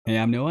Hey,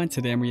 I'm Noah, and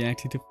today I'm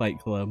reacting to Fight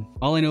Club.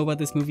 All I know about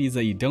this movie is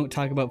that you don't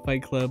talk about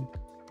Fight Club.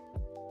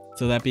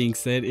 So that being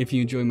said, if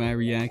you enjoy my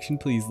reaction,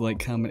 please like,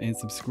 comment, and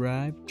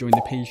subscribe. Join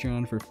the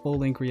Patreon for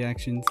full-length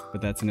reactions.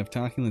 But that's enough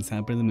talking, let's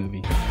hop into the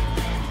movie.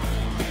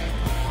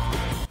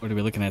 What are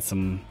we looking at,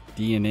 some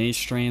DNA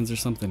strands or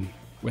something?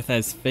 With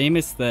as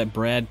famous that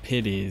Brad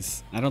Pitt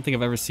is, I don't think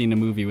I've ever seen a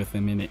movie with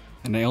him in it.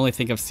 And I only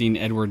think I've seen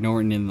Edward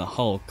Norton in The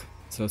Hulk.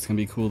 So it's gonna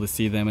be cool to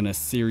see them in a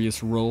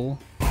serious role.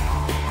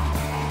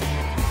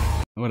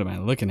 What am I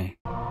looking at? Is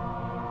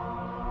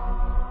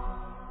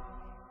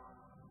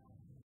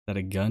that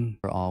a gun?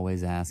 You're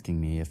always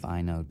asking me if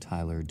I know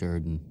Tyler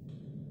Durden.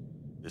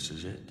 This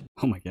is it.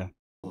 Oh my god.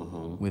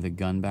 With a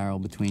gun barrel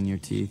between your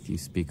teeth, you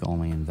speak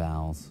only in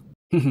vowels.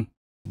 And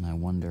I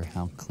wonder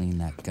how clean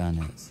that gun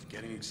is.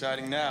 Getting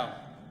exciting now.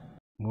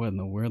 What in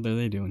the world are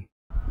they doing?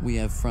 We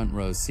have front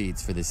row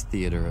seats for this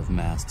theater of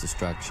mass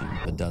destruction.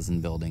 A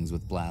dozen buildings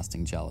with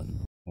blasting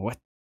gelatin. What?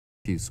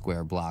 A few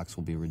square blocks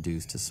will be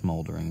reduced to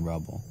smoldering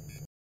rubble.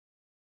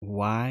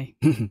 Why?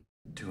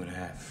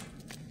 2.5.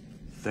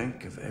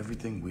 Think of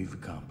everything we've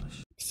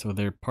accomplished. So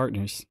they're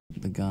partners.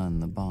 The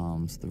gun, the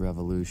bombs, the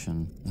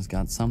revolution has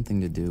got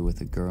something to do with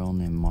a girl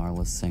named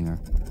Marla Singer.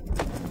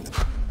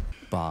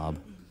 Bob.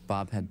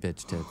 Bob had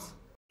bitch tits.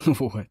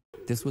 What?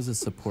 This was a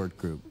support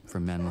group for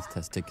men with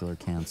testicular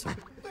cancer.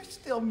 We're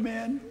still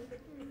men.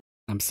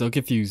 I'm so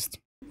confused.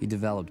 He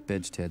developed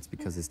bitch tits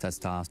because his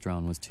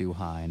testosterone was too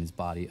high and his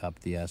body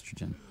upped the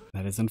estrogen.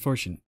 That is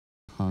unfortunate.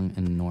 Hung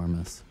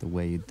enormous, the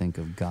way you'd think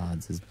of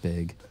gods as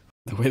big.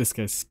 The way this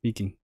guy's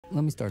speaking.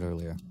 Let me start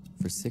earlier.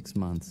 For 6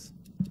 months,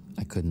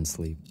 I couldn't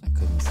sleep. I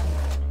couldn't sleep.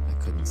 I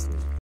couldn't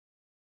sleep.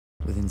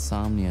 With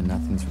insomnia,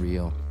 nothing's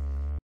real.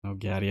 Oh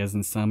god, he has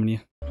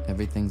insomnia.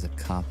 Everything's a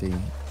copy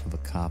of a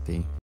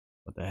copy.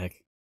 What the heck?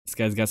 This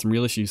guy's got some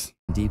real issues.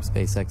 Deep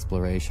space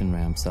exploration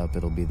ramps up,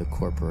 it'll be the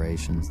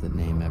corporations that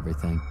name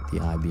everything. The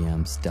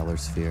IBM Stellar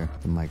Sphere,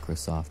 the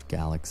Microsoft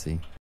Galaxy.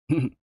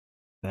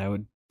 That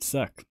would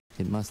suck.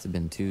 It must have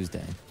been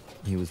Tuesday.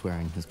 He was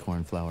wearing his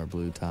cornflower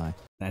blue tie.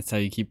 That's how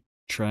you keep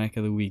track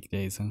of the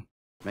weekdays, huh?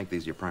 Make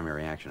these your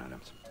primary action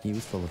items. He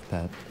was full of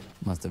pep.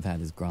 Must have had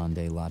his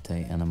grande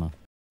latte enema.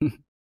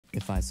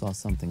 If I saw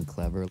something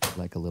clever,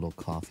 like a little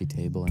coffee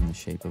table in the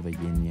shape of a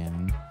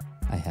yin-yang,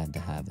 I had to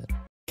have it.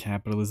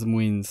 Capitalism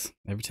wins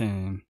every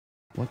time.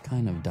 What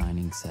kind of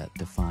dining set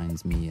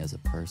defines me as a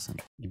person?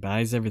 He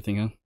buys everything,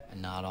 huh? I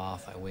nod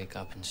off, I wake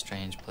up in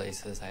strange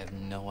places. I have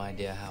no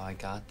idea how I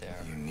got there.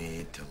 You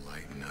need to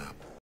lighten up.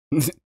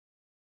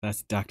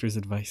 That's doctor's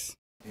advice.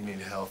 You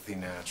need healthy,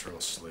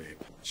 natural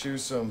sleep.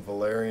 Choose some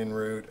valerian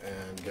root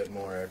and get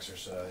more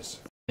exercise.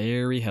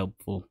 Very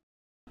helpful.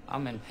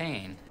 I'm in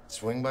pain.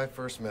 Swing by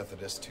First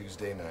Methodist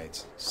Tuesday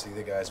nights. See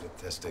the guys with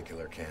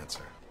testicular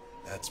cancer.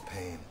 That's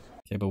pain.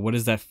 Okay, but what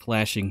is that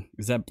flashing?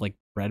 Is that like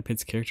Brad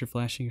Pitt's character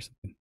flashing or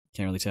something?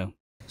 Can't really tell.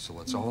 So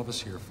let's all of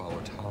us here follow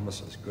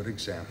Thomas's good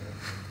example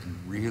and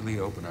really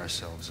open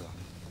ourselves up.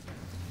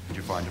 Did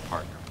you find a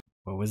partner?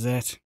 What was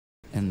that?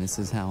 And this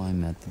is how I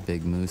met the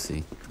big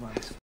moosey.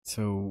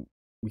 So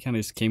we kind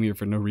of just came here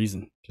for no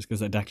reason, just because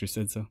that doctor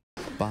said so.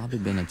 Bob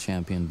had been a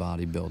champion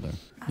bodybuilder.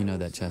 You know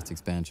that chest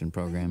expansion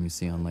program you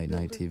see on late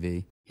night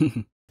TV?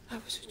 I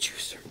was a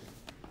juicer,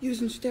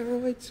 using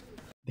steroids.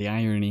 The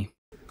irony.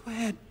 Go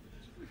ahead,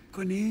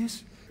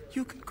 Cornelius,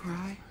 you can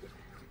cry.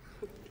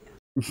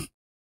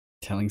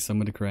 Telling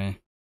someone to cry.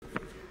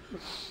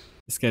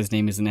 This guy's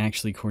name isn't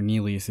actually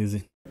Cornelius, is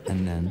it?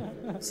 And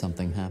then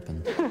something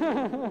happened.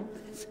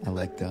 I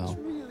let go.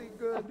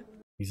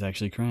 He's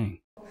actually crying.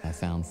 I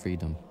found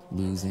freedom.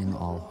 Losing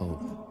all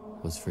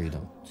hope was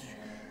freedom.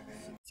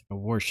 It's like a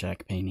Rorschach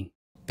painting.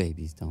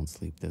 Babies don't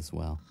sleep this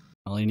well.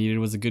 All he needed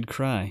was a good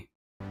cry.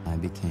 I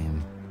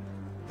became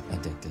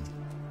addicted.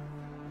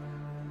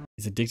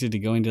 He's addicted to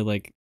going to,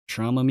 like,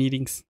 trauma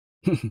meetings?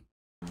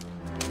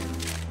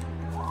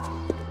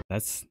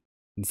 That's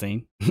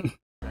insane.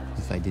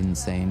 If I didn't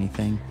say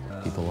anything,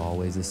 people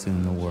always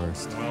assume the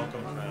worst.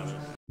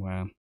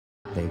 Wow.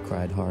 They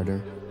cried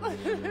harder.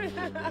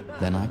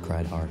 Then I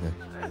cried harder.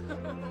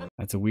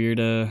 That's a weird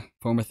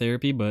form of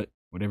therapy, but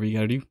whatever you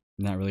gotta do.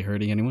 Not really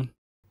hurting anyone.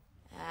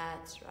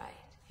 That's right.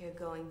 You're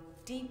going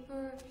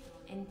deeper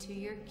into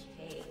your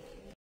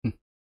cave.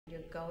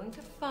 You're going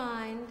to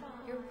find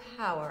your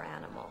power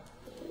animal.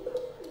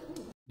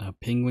 A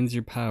penguin's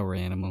your power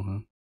animal, huh?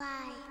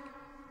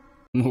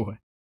 Why? What?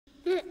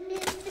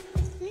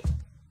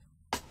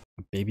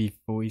 A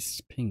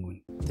baby-voiced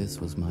penguin.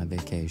 This was my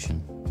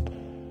vacation.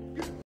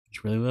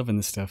 She's really loving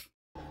this stuff.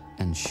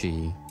 And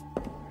she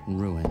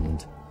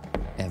ruined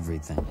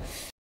everything.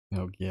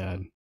 Oh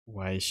god.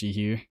 Why is she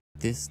here?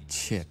 This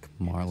chick,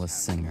 Marla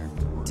Singer,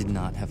 did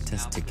not have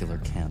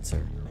testicular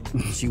cancer.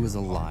 She was a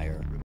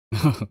liar.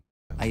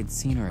 I had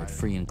seen her at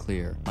Free and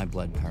Clear, my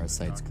blood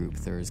parasites group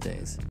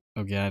Thursdays.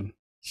 Oh god.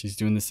 She's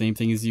doing the same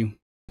thing as you.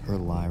 Her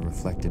lie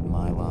reflected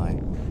my lie,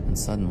 and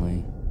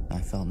suddenly, I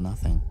felt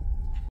nothing.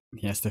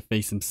 He has to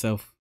face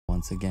himself.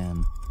 Once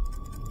again,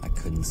 I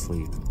couldn't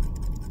sleep.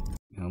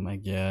 Oh my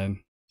god.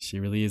 She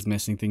really is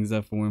messing things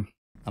up for him.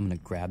 I'm gonna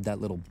grab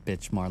that little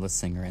bitch Marla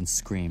Singer and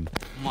scream,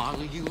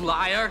 Marla, you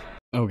liar!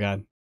 Oh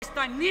god.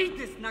 I need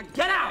this, now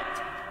get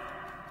out!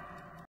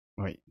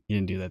 Wait, he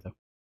didn't do that though.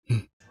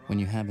 when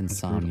you have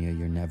insomnia,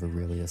 you're never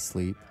really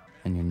asleep,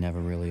 and you're never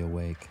really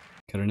awake.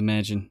 Couldn't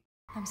imagine.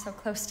 I'm so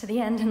close to the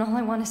end, and all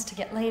I want is to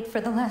get laid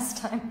for the last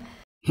time.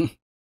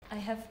 I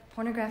have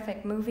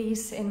pornographic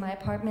movies in my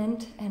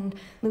apartment, and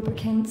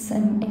lubricants,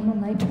 and amyl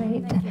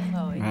nitrate.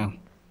 Wow.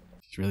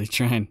 She's really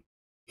trying.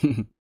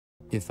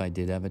 If I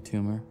did have a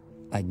tumor,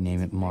 I'd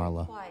name it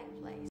Marla.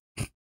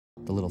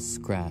 The little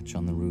scratch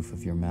on the roof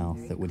of your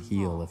mouth that would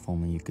heal if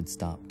only you could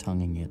stop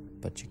tonguing it,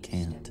 but you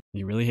can't.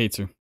 He really hates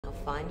her. Now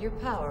find your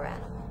power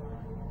animal.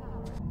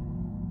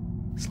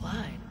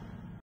 Slide.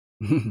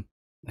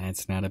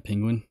 That's not a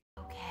penguin.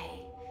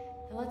 Okay,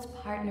 now let's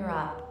partner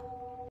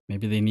up.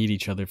 Maybe they need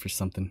each other for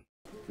something.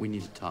 We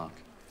need to talk.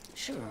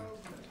 Sure.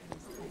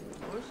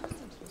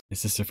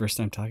 Is this the first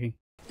time talking?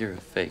 You're a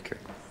faker.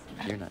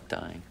 You're not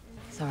dying.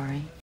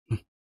 Sorry. I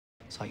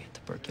saw you had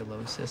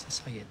tuberculosis. I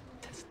saw you had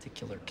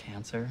testicular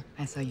cancer.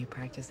 I saw you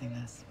practicing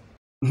this.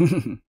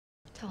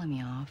 Telling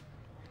me off.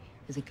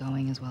 Is it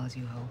going as well as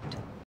you hoped?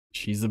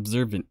 She's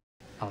observant.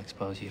 I'll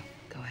expose you.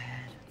 Go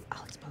ahead.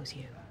 I'll expose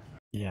you.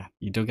 Yeah,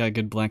 you don't got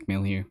good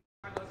blackmail here.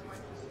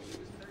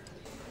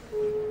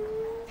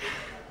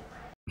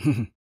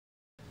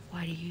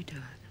 Why do you do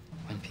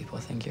it? When people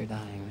think you're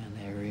dying, man,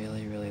 they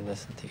really, really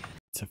listen to you.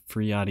 It's a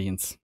free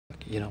audience.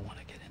 You don't want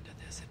to get into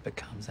this. It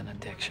becomes an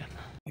addiction.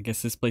 I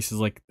guess this place is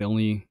like the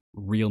only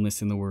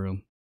realness in the world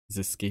is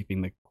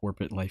escaping the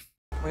corporate life.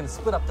 We're gonna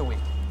split up the week,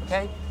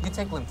 okay? You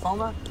take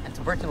lymphoma and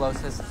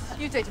tuberculosis.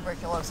 You take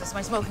tuberculosis.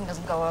 My smoking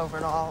doesn't go over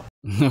at all.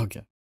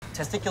 Okay.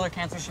 Testicular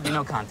cancer should be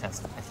no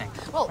contest, I think.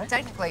 Well,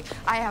 technically,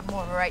 I have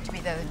more of a right to be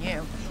there than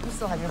you. You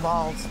still have your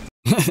balls.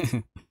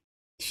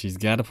 She's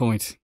got a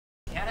point.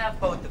 Can't have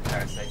both the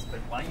parasites, but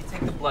why don't you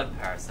take the blood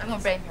parasites? I'm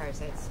going brain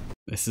parasites.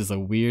 This is a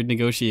weird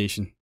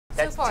negotiation.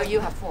 So far, you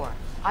have 4.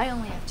 I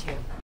only have 2.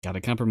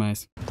 Gotta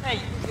compromise. Hey,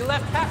 you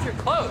left half your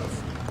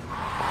clothes.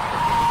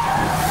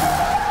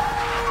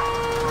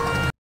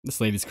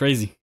 This lady's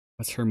crazy.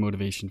 What's her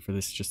motivation for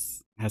this?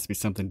 Just has to be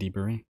something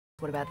deeper, right?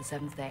 What about the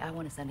 7th day? I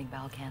want ascending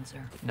bowel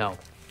cancer. No,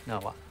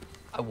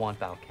 I want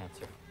bowel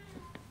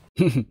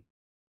cancer.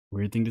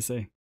 Weird thing to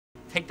say.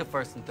 Take the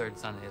 1st and 3rd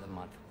Sunday of the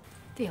month.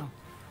 Deal.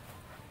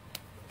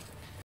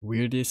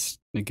 Weirdest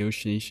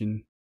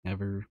negotiation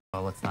ever.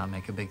 Well, let's not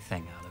make a big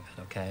thing out of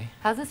it, okay?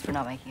 How's this for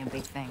not making a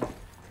big thing?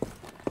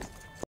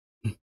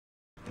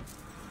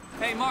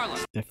 Hey,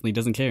 Marla. Definitely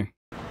doesn't care.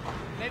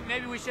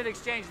 Maybe we should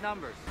exchange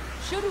numbers.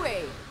 Should we?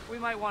 We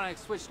might want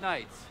to switch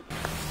nights.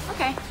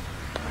 Okay.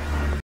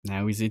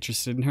 Now he's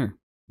interested in her.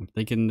 I'm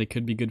thinking they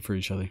could be good for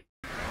each other.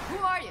 Who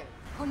are you?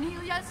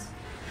 Cornelius?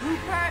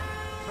 Rupert?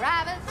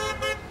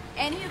 Travis?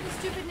 Any of the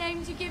stupid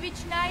names you give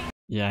each night?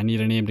 Yeah, I need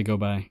a name to go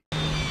by.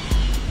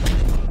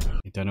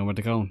 I don't know what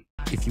to call him.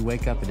 If you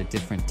wake up at a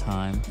different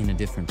time, in a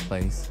different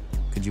place,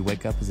 could you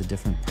wake up as a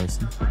different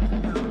person?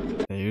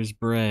 There's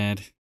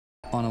Brad.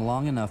 On a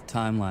long enough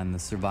timeline, the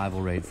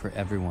survival rate for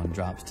everyone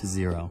drops to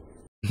 0.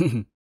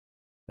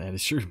 That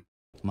is true.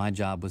 My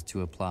job was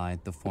to apply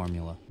the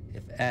formula.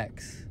 If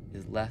X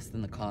is less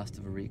than the cost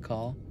of a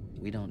recall,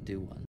 we don't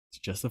do one. It's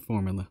just a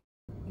formula.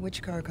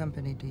 Which car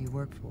company do you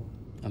work for?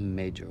 A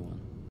major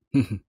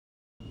one.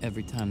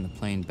 Every time the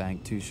plane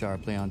banked too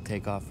sharply on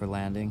takeoff or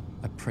landing,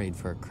 I prayed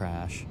for a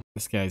crash.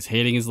 This guy's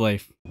hating his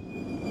life.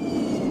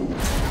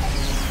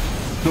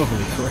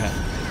 Holy crap.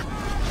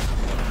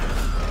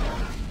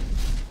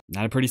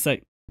 Not a pretty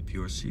sight. If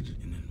you are seated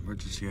in an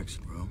emergency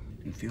exit row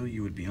and feel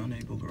you would be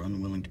unable or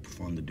unwilling to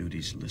perform the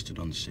duties listed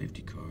on the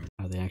safety card.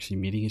 Are they actually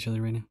meeting each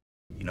other right now?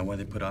 You know why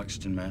they put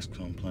oxygen masks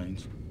on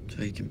planes?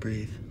 So you can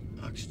breathe.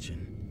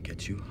 Oxygen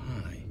gets you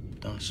high,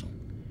 docile.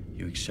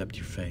 You accept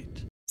your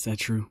fate. Is that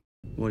true?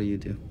 What do you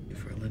do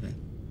for a living?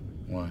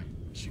 Why?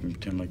 So you can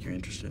pretend like you're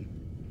interested.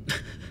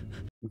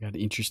 We got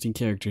an interesting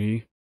character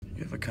here.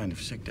 You have a kind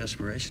of sick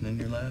desperation in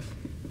your laugh.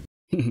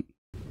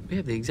 We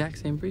have the exact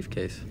same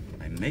briefcase.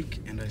 I make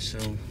and I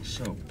sell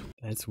soap.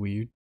 That's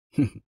weird.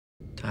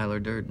 Tyler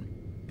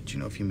Durden. Did you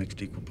know if you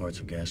mixed equal parts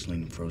of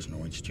gasoline and frozen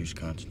orange juice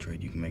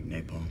concentrate, you can make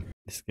napalm?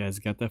 This guy's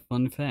got the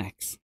fun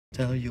facts.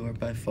 Tyler, you are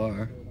by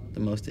far the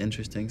most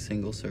interesting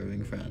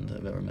single-serving friend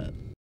I've ever met.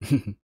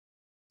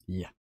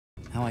 Yeah.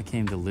 How I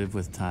came to live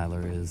with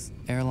Tyler is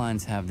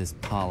airlines have this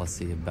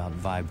policy about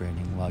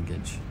vibrating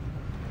luggage.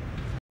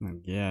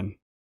 Again,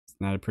 it's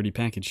not a pretty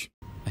package.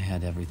 I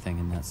had everything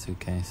in that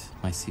suitcase.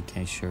 My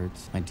CK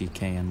shirts, my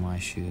DKNY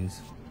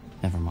shoes.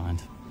 Never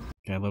mind.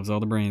 Guy loves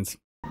all the brains.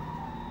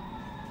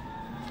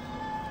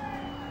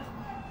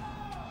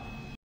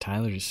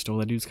 Tyler just stole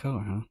that dude's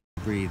car, huh?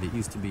 Debris that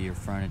used to be your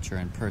furniture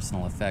and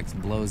personal effects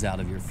blows out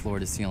of your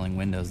floor-to-ceiling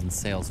windows and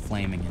sails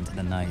flaming into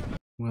the night.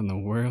 What in the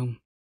world?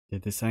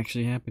 Did this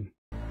actually happen?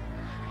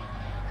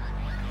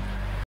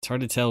 It's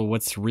hard to tell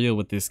what's real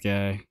with this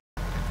guy.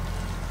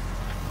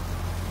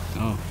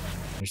 Oh,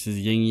 there's his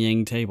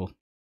yin-yang table.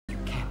 You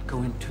can't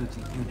go into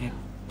the unit.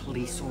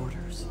 Police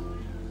orders.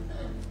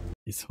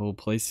 His whole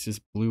place just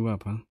blew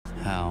up, huh?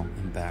 How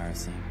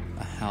embarrassing.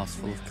 A house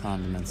full of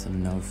condiments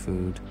and no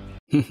food.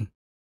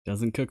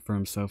 Doesn't cook for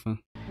himself, huh?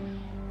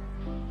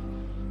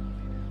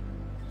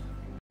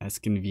 That's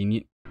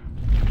convenient.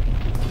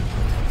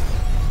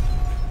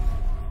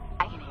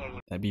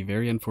 That'd be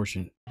very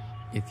unfortunate.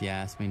 If you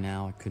ask me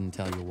now, I couldn't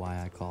tell you why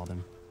I called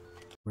him.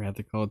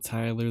 Rather call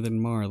Tyler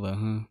than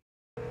Marla,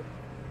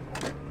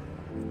 huh?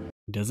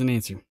 He doesn't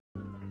answer.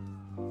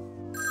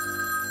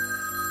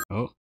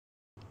 Oh.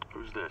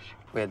 Who's this?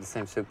 We had the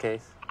same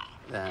suitcase.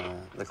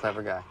 The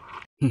clever guy.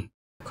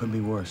 Could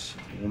be worse.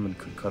 A woman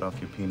could cut off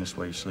your penis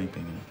while you're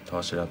sleeping and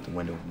toss it out the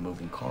window of a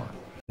moving car.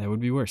 That would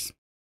be worse.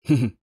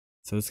 So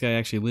this guy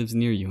actually lives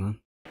near you, huh?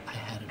 I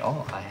had it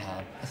all. I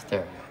had a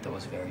stereo that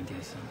was very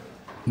decent.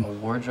 A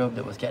wardrobe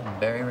that was getting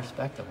very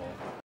respectable.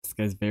 This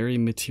guy's very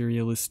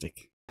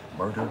materialistic.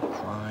 Murder,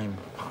 crime,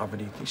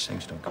 poverty, these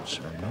things don't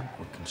concern me.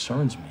 What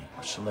concerns me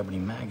are celebrity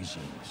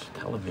magazines,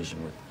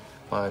 television with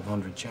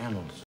 500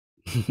 channels.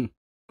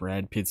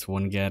 Brad Pitt's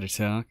one guy to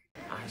talk.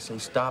 I say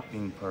stop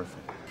being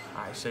perfect.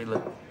 I say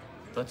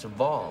let's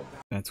evolve.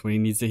 That's what he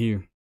needs to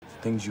hear.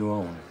 Things you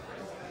own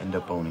end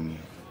up owning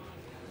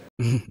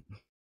you.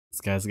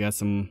 This guy's got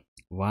some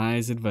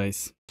wise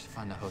advice. Just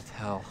find a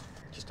hotel.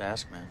 Just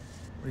ask, man.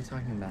 What are you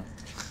talking about?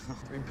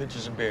 3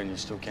 pitchers of beer and you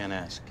still can't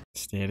ask.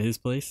 Stay at his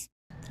place?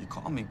 You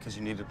called me because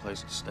you needed a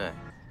place to stay.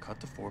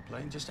 Cut the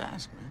foreplay and just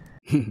ask,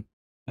 man.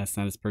 That's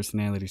not his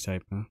personality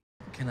type, huh?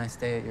 Can I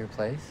stay at your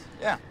place?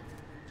 Yeah.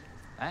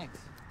 Thanks.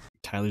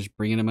 Tyler's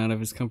bringing him out of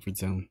his comfort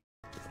zone.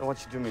 I want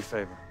you to do me a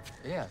favor.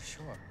 Yeah,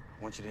 sure.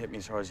 I want you to hit me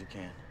as hard as you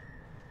can.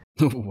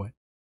 What?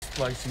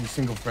 Splicing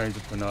single frames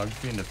of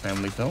pornography into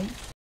family films?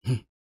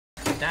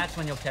 That's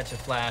when you'll catch a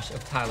flash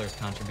of Tyler's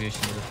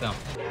contribution to the film.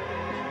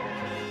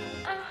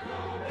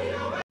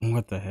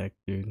 What the heck,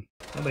 dude?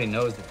 Nobody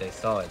knows that they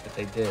saw it, but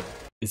they did.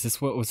 Is this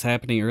what was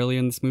happening earlier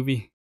in this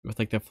movie? With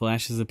like the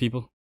flashes of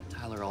people?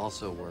 Tyler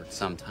also worked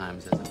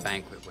sometimes as a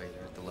banquet waiter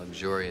at the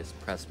luxurious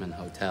Pressman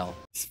Hotel.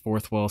 This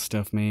fourth wall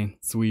stuff, man.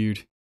 It's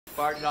weird.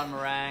 Farted on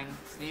meringue,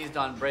 sneezed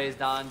on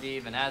braised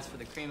endive, and as for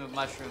the cream of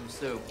mushroom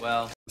soup,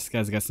 well... This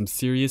guy's got some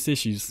serious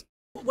issues.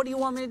 What do you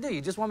want me to do?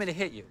 You just want me to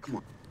hit you? Come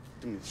on,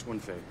 do me this one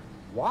favor.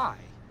 Why?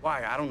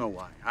 Why? I don't know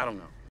why. I don't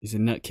know. He's a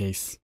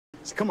nutcase.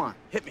 So come on,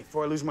 hit me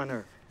before I lose my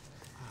nerve.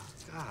 Oh,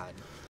 God.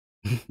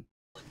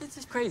 This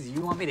is crazy.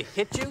 You want me to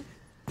hit you?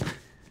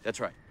 That's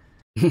right.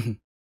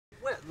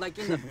 What, like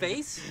in the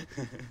face?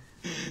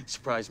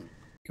 Surprise me.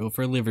 Go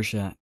for a liver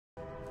shot.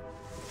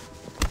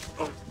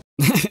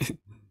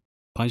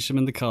 Punch him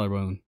in the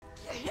collarbone.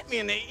 You hit me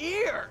in the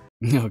ear!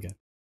 Oh, God. It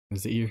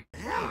was the ear.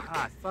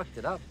 Ah, I fucked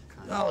it up.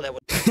 Oh, that was...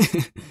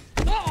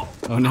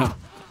 Oh, no.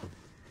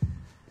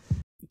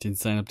 Didn't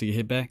sign up to get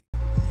hit back.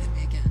 Hit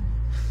me again.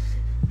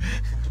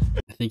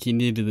 I think he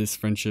needed this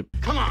friendship.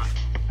 Come on!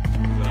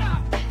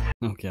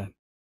 Oh, God.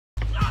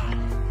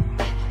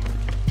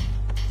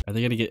 Are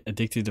they gonna get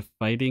addicted to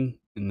fighting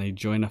and they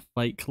join a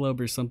fight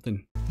club or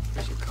something?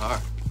 Where's your car?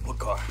 What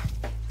car?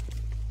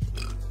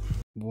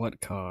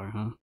 What car,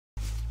 huh?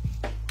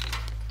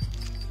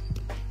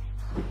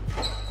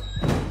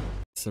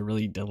 It's a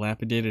really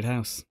dilapidated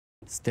house.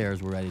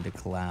 Stairs were ready to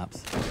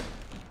collapse.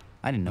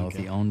 I didn't know if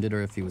he owned it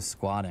or if he was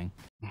squatting.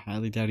 I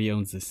highly doubt he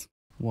owns this.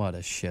 What a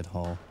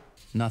shithole.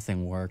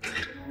 Nothing worked.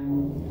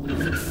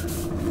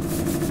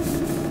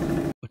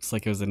 Looks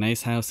like it was a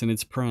nice house in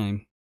its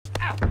prime.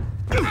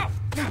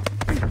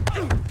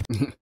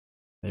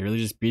 They really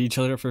just beat each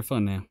other up for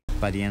fun now.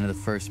 By the end of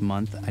the first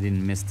month, I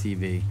didn't miss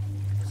TV.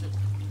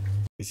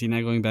 Is he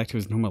not going back to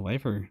his normal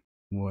life or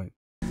what?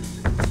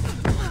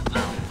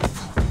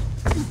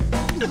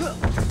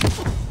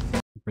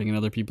 Bringing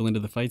other people into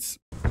the fights.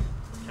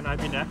 Can I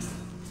be next?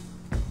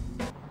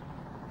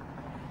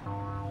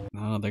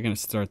 Oh, they're gonna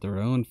start their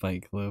own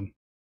fight club.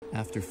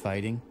 After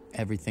fighting,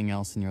 everything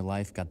else in your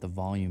life got the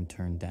volume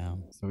turned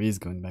down. So he's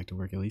going back to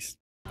work at least.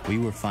 We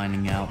were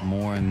finding out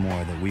more and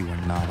more that we were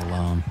not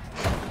alone.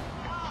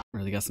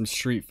 Really got some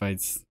street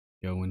fights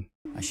going.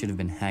 I should have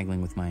been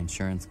haggling with my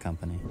insurance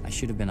company. I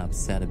should have been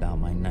upset about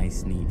my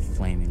nice, neat,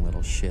 flaming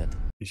little shit.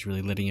 He's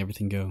really letting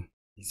everything go.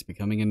 He's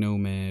becoming a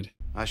nomad.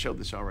 I showed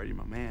this already to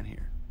my man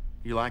here.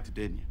 You liked it,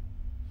 didn't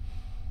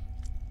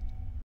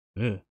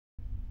you? Ugh.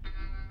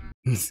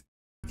 You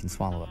can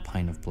swallow a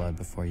pint of blood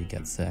before you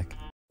get sick.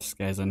 This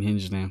guy's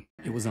unhinged now.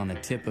 It was on the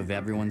tip of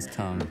everyone's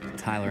tongue.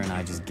 Tyler and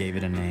I just gave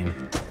it a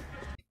name.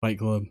 Fight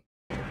Club.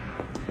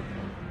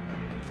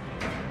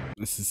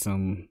 This is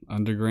some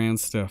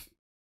underground stuff.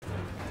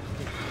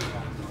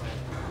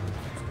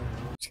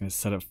 Just gonna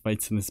set up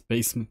fights in this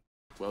basement.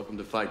 Welcome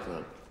to Fight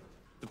Club.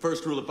 The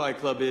first rule of Fight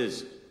Club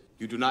is,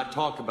 you do not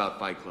talk about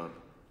Fight Club.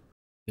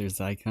 There's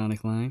the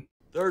iconic line.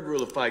 Third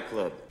rule of Fight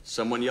Club,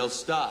 someone yells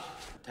stop,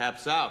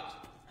 taps out.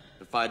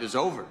 The fight is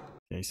over.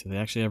 Okay, so they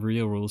actually have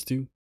real rules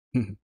too.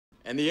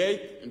 And the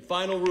eighth and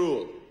final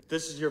rule, if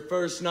this is your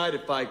first night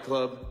at Fight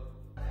Club,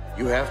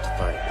 You have to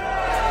fight.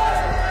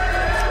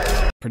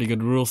 Pretty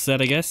good rule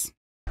set, I guess.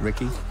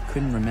 Ricky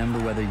couldn't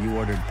remember whether you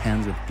ordered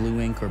pens with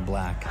blue ink or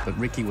black, but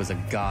Ricky was a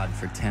god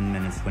for 10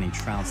 minutes when he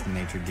trounced the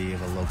maitre d'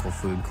 of a local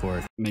food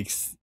court.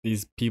 Makes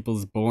these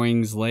people's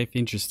boring life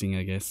interesting,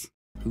 I guess.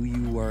 Who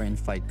you were in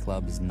Fight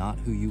Club is not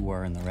who you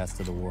were in the rest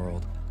of the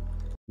world.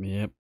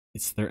 Yep,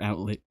 it's their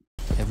outlet.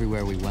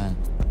 Everywhere we went,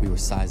 we were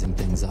sizing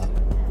things up.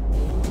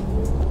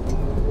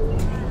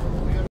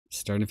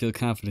 Starting to feel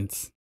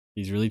confidence.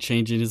 He's really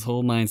changing his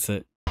whole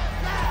mindset.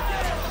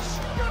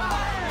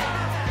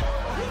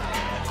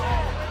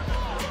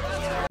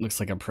 Looks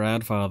like a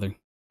proud father.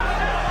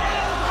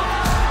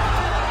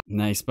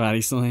 Nice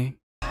body slam.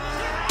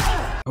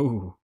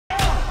 Oh.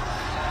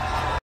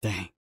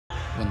 Dang.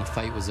 When the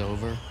fight was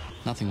over,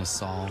 nothing was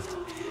solved,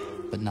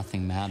 but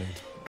nothing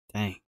mattered.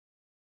 Dang.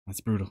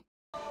 That's brutal.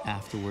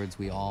 Afterwards,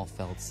 we all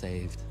felt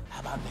saved. How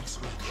about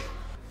next week?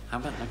 How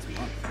about next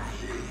month?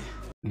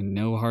 And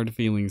no hard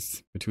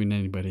feelings between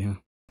anybody, huh?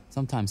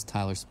 Sometimes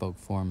Tyler spoke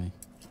for me.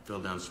 Fell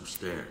down some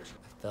stairs.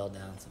 I fell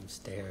down some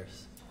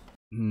stairs.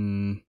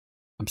 I'm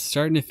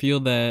starting to feel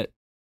that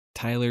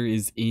Tyler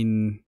is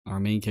in our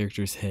main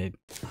character's head.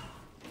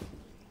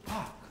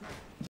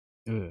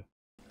 Ugh.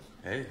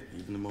 Hey,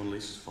 even the Mona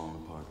Lisa's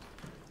falling apart.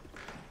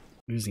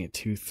 Losing a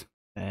tooth.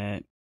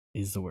 That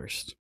is the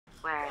worst.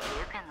 Where have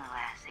you been the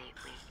last 8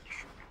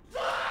 weeks?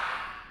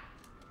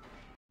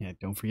 Yeah,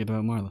 don't forget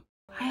about Marla.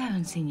 I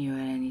haven't seen you at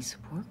any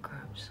support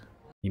groups.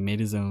 He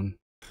made his own.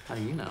 How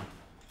do you know?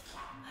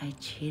 I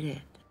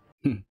cheated.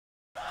 I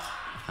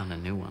found a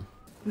new one.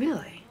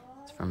 Really?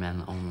 It's for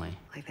men only.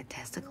 Like the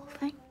testicle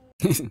thing?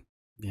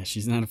 Yeah,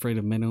 she's not afraid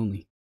of men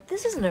only.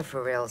 This isn't a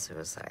for real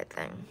suicide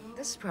thing.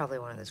 This is probably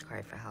one of those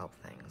cry for help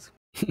things.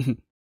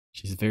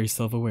 She's very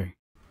self-aware.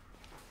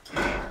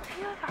 Have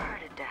you ever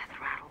heard a death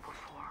rattle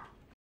before?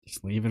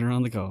 Just leaving her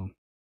on the go.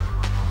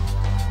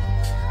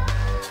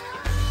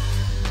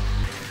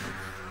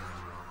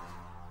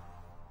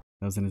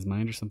 That was in his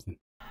mind or something?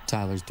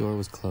 Tyler's door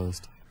was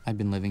closed. I'd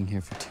been living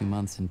here for 2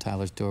 months and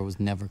Tyler's door was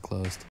never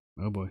closed.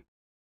 Oh boy.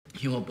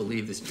 You won't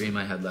believe this dream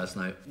I had last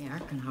night. Yeah, I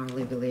can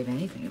hardly believe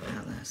anything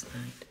about last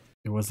night.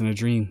 It wasn't a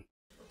dream.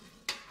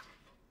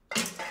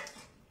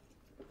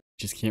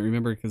 Just can't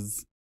remember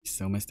because he's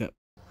so messed up.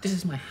 This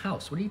is my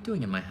house. What are you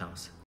doing in my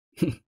house?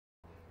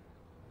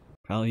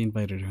 Probably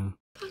invited her, huh?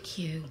 Fuck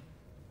you.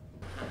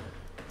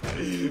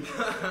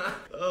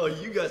 Oh,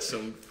 you got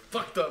some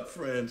fucked up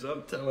friends,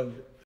 I'm telling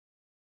you.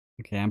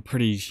 Okay,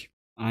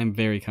 I'm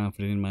very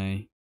confident in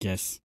my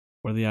guess.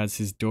 What are the odds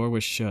his door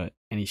was shut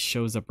and he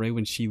shows up right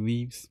when she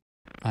leaves?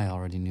 I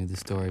already knew the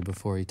story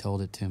before he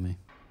told it to me.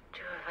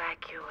 To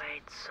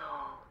evacuate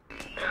soul.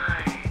 9.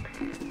 I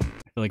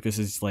feel like this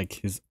is like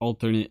his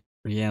alternate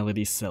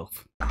reality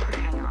self.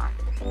 Hang on.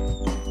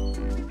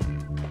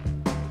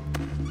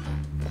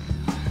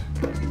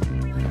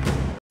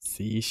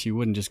 See, she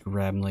wouldn't just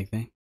grab him like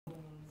that.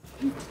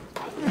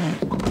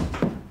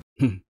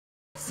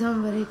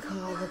 Somebody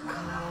call the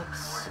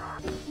cops.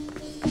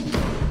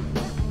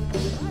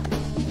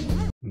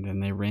 And then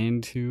they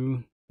ran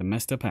to the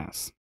messed up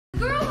house. The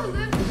girl who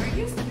lived there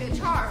used to be a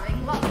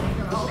charming,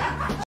 lovely girl.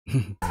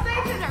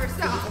 Faking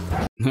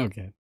herself.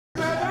 Okay.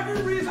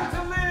 Every reason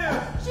to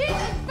live. She's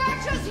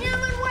infectious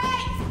human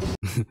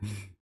waste.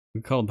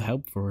 We called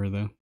help for her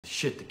though.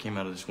 Shit that came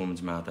out of this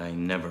woman's mouth I ain't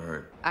never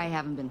heard. I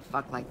haven't been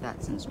fucked like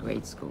that since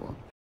grade school.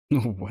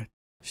 What?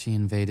 She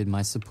invaded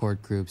my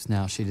support groups,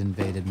 now she'd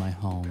invaded my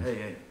home.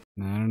 Hey.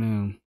 I don't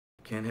know.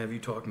 Can't have you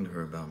talking to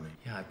her about me.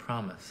 Yeah, I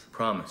promise.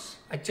 Promise.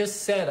 I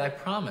just said I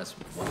promise.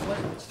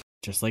 What?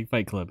 Just like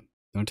Fight Club.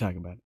 Don't talk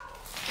about it.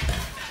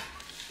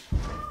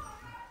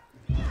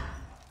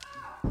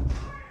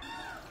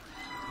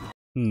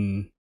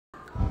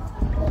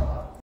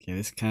 Okay,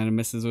 this kind of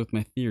messes with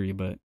my theory,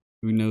 but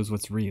who knows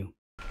what's real?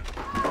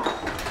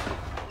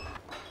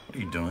 What are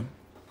you doing?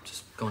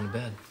 Just going to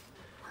bed.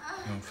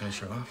 You want to finish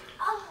her off?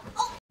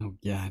 Oh,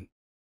 God.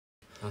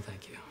 No,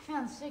 thank you. I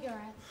found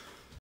cigarettes.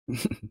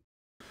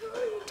 Who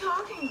are you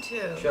talking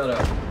to? Shut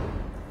up.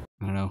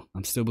 I don't know.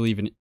 I'm still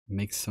believing it. It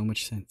makes so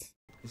much sense.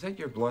 Is that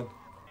your blood?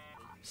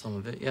 Some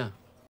of it, yeah.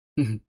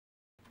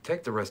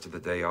 Take the rest of the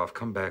day off.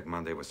 Come back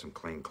Monday with some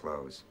clean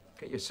clothes.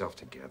 Get yourself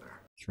together.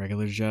 His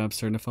regular job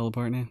starting to fall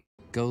apart now?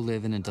 Go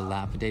live in a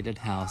dilapidated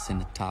house in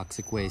the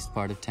toxic waste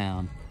part of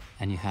town,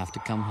 and you have to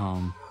come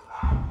home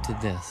to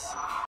this.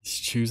 He's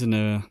choosing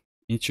a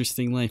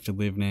interesting life to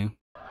live now.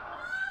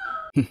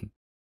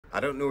 I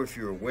don't know if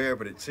you're aware,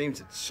 but it seems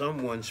that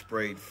someone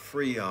sprayed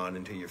Freon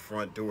into your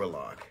front door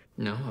lock.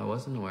 No, I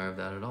wasn't aware of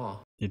that at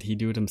all. Did he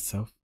do it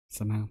himself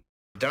somehow?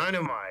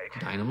 Dynamite.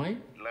 Dynamite?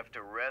 Left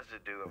a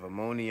residue of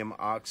ammonium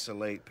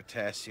oxalate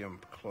potassium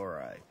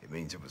chloride. It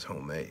means it was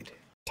homemade.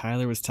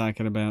 Tyler was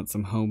talking about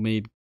some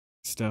homemade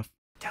stuff.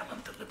 Tell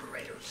him the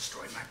Liberator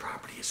destroyed my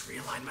property has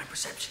realigned my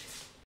perception.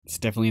 It's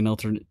definitely an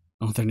alternate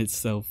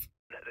self.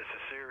 This is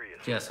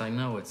serious. Yes, I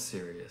know it's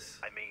serious.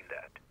 I mean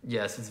that.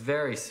 Yes, it's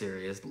very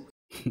serious.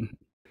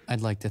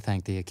 I'd like to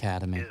thank the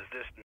Academy. Is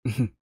this...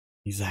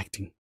 He's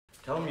acting.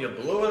 Tell him you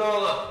blew it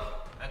all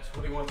up. That's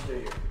what he wants to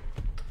hear.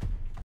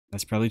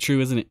 That's probably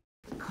true, isn't it?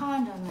 The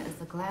condom is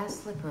the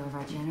glass slipper of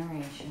our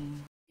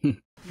generation.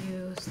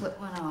 You slip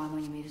one on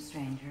when you meet a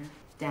stranger,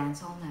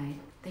 dance all night,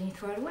 then you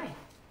throw it away.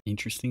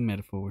 Interesting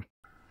metaphor.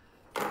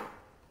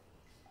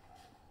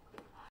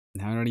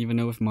 Now I don't even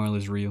know if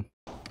Marla's real.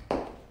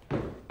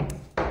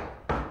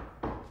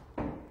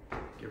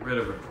 Get rid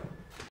of her.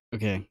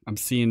 Okay, I'm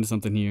seeing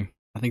something here.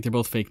 I think they're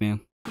both fake now.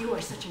 You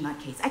are such a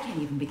nutcase. I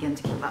can't even begin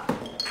to keep up.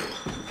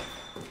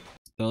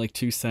 They're like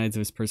two sides of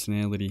his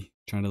personality,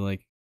 trying to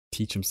like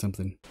teach him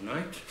something.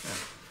 Tonight,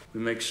 we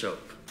make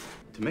soap.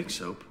 To make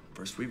soap,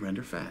 first we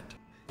render fat.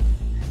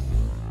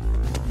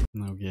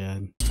 Oh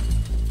god.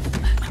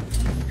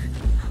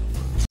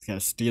 He's gotta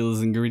steal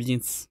his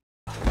ingredients.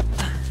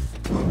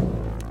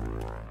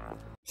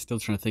 Still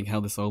trying to think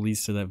how this all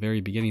leads to that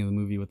very beginning of the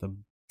movie with the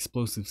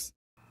explosives.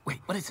 Wait,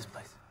 what is this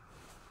place?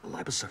 A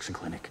liposuction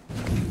clinic.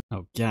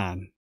 Oh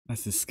god,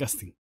 that's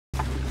disgusting.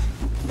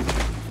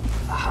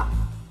 Aha,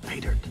 pay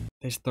dirt.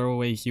 They just throw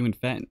away human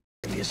fat.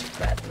 Biggest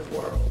fat in the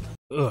world.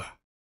 Ugh.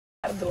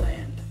 Out of the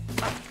land.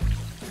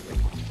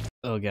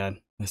 Oh god,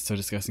 that's so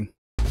disgusting.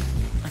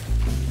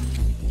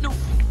 No.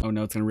 Oh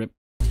no, it's gonna rip.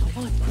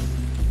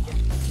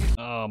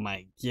 Oh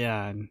my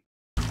god.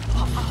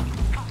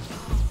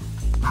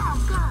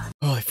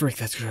 Holy frick,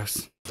 that's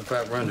gross. The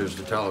fat renders,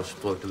 the tallow should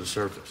float to the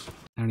surface.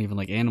 I don't even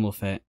like animal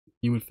fat.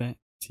 Human fat,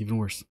 it's even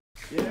worse.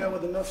 Yeah,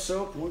 with enough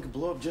soap, one could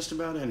blow up just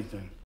about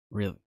anything.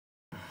 Really?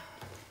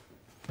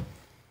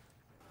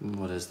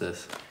 What is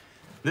this?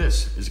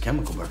 This is a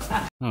chemical burn.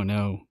 Oh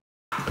no.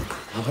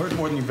 It'll hurt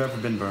more than you've ever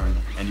been burned,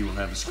 and you will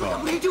have a scar.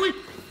 What are you doing?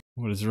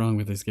 What is wrong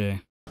with this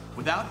guy?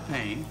 Without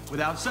pain,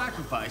 without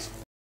sacrifice.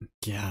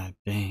 God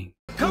dang.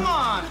 Come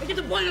on! I get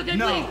the point, okay,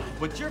 No, please?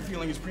 what you're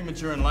feeling is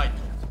premature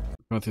enlightenment.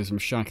 Going through some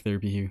shock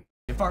therapy here.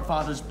 If our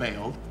fathers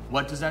bailed,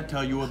 what does that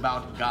tell you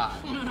about God?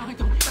 No, I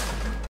don't.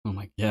 Oh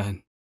my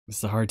god. This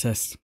is a hard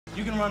test.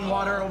 You can run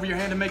water over your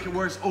hand to make it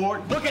worse, or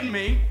look at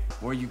me!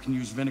 Or you can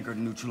use vinegar to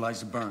neutralize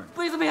the burn.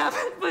 Please let me have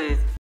it, please.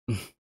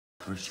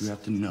 First, you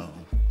have to know,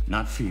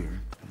 not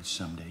fear, that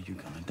someday you're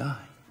gonna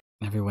die.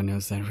 Everyone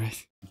knows that,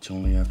 right? It's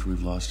only after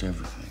we've lost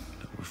everything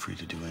that we're free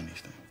to do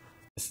anything.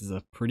 This is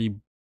a pretty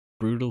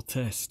brutal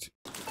test.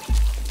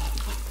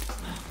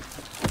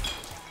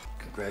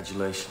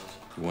 Congratulations.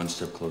 You're one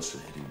step closer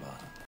to hitting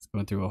bottom. It's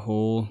going through a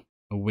whole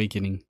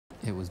awakening.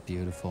 It was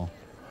beautiful.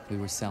 We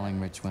were selling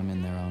rich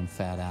women their own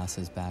fat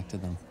asses back to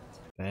them.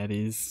 That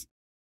is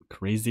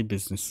crazy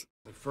business.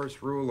 The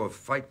first rule of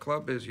Fight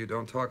Club is you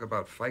don't talk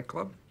about Fight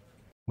Club.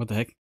 What the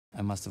heck?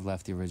 I must have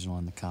left the original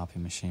in the copy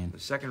machine. The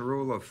second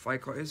rule of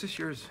Fight Club, is this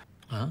yours?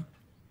 Huh?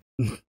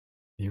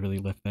 You really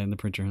left that in the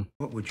printer, huh?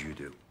 What would you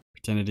do?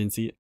 Pretend I didn't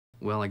see it.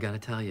 Well, I gotta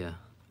tell you,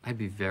 I'd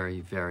be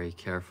very, very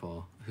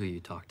careful who you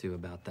talk to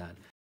about that.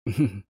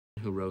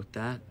 Who wrote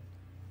that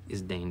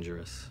is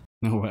dangerous.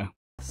 Oh wow.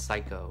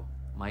 Psycho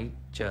might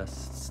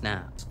just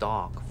snap.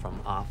 Stalk from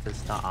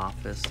office to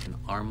office, an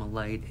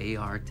Armalite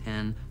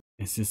AR-10.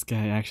 Is this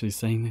guy actually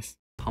saying this?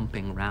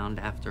 Pumping round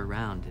after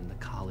round into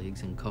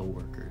colleagues and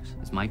co-workers.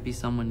 This might be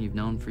someone you've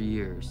known for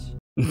years.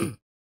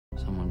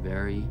 Someone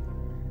very,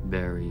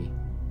 very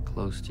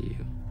close to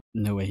you.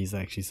 No way he's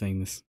actually saying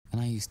this. And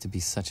I used to be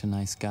such a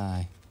nice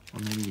guy.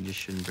 Well, maybe you just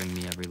shouldn't bring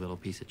me every little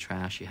piece of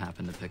trash you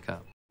happen to pick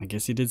up. I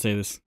guess he did say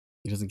this.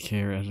 He doesn't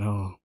care at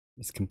all.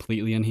 He's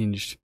completely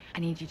unhinged. I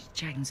need you to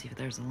check and see if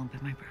there's a lump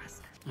in my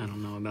breast. I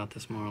don't know about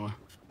this, Marla.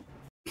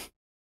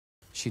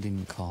 She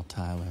didn't call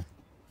Tyler.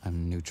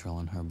 I'm neutral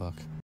in her book.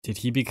 Did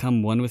he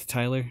become one with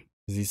Tyler?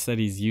 Because he said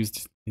he's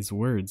used his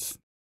words.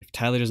 If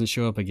Tyler doesn't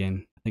show up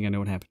again, I think I know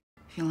what happened.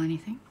 Feel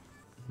anything?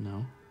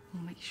 No.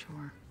 We'll make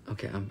sure.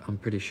 Okay, I'm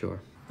pretty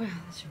sure. Well,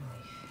 that's a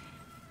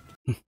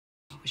relief.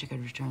 Wish I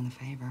could return the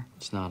favor.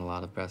 It's not a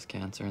lot of breast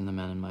cancer in the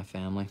men in my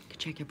family. Could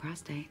check your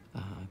prostate.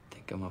 I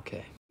think I'm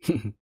okay.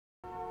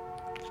 Are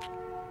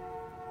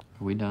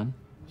we done?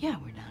 Yeah,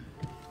 we're done.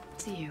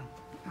 See you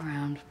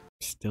around.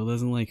 Still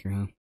doesn't like her,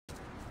 huh?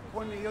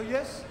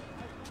 Cornelius?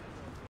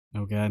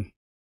 Oh god.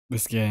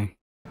 This guy.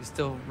 You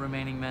still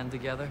remaining men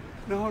together?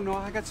 No,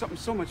 I got something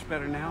so much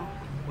better now.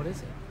 What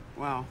is it?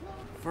 Well,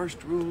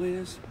 first rule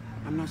is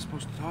I'm not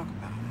supposed to talk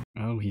about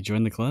it. Oh, he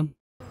joined the club?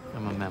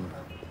 I'm a member.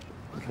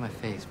 Look at my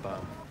face,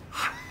 Bob.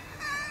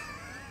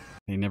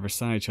 They never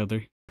saw each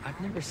other.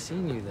 I've never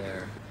seen you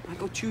there. I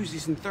go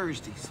Tuesdays and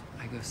Thursdays.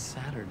 I go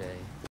Saturday.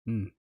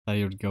 Thought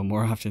you would go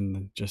more often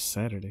than just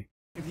Saturday.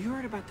 Have you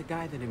heard about the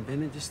guy that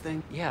invented this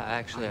thing? Yeah,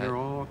 actually, I hear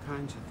all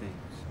kinds of things.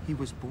 He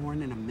was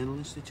born in a mental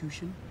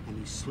institution, and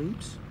he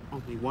sleeps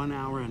only 1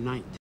 hour a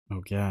night.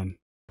 Oh god.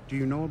 Do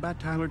you know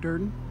about Tyler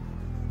Durden?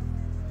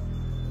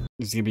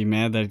 He's gonna be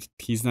mad that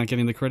he's not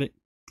getting the credit?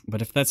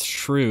 But if that's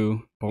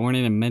true, born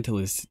in a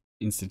mental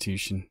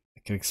institution,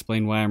 it could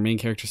explain why our main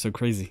character's so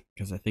crazy,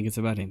 because I think it's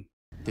about him.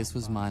 This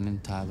was mine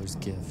and Tyler's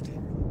gift.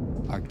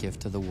 Our gift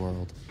to the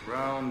world.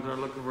 Around,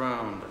 look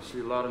around. I see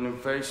a lot of new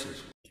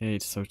faces. Okay,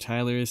 so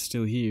Tyler is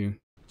still here.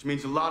 Which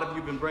means a lot of you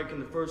have been breaking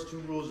the first 2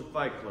 rules of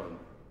Fight Club.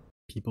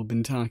 People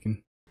been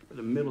talking. We're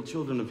the middle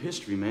children of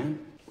history, man.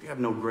 We have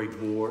no Great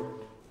War,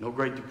 no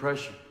Great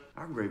Depression.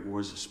 Our Great War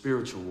is a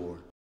spiritual war.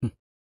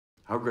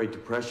 Our Great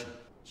Depression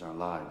is our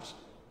lives.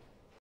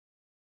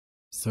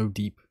 So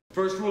deep.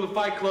 First rule of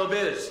Fight Club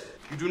is,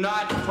 you do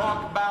not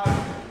talk about...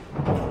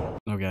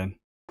 Oh god.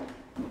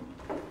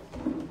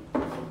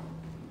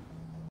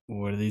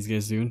 What are these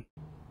guys doing?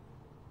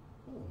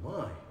 Oh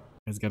my.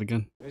 Guy's got a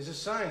gun. There's a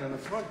sign on the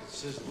front that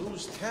says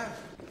Lou's Tap.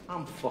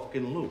 I'm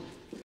fucking Lou.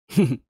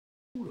 Who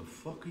the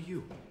fuck are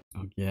you?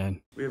 Oh god.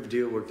 We have a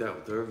deal worked out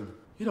with Irvin.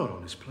 You don't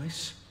own this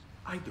place.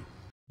 I do.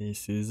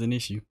 This is an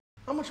issue.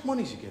 How much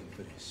money's you getting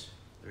for this?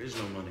 There is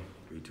no money.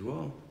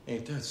 3-2-0.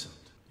 Ain't that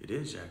something? It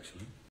is,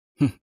 actually.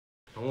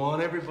 I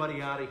want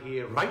everybody out of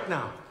here right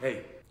now.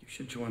 Hey, you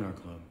should join our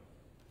club.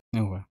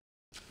 Oh wow.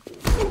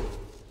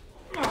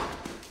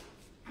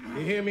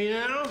 You hear me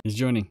now? He's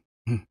joining.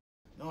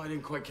 No, I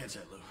didn't quite catch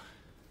that, Lou.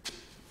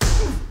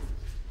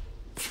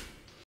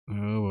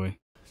 Oh boy.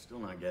 Still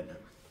not getting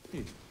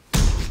it.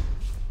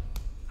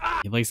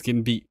 He likes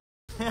getting beat.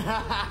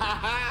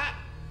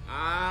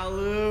 Ah,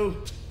 Lou.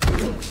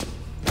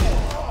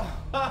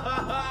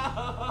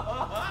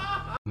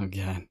 Oh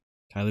god.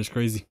 Tyler's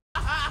crazy.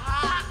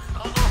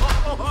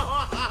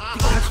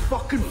 That's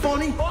fucking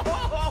funny.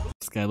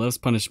 This guy loves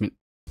punishment.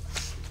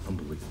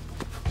 Unbelievable.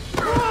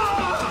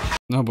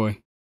 Oh boy.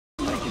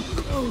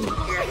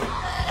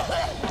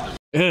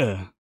 Ugh.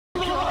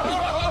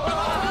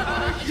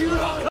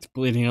 It's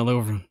bleeding all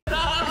over him.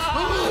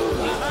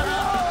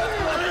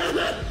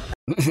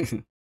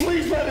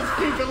 Please let us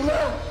keep it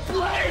low.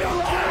 Play it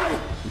alive.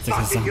 It's like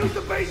a Fucking zombie. use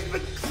the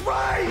basement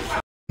Christ.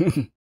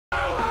 I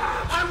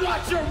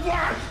watch your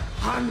work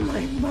on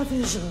my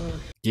mother's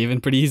earth. Gave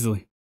in pretty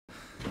easily.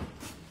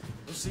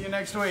 We'll see you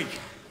next week.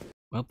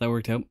 Well, that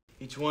worked out.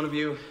 Each one of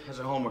you has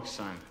a homework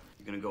assignment.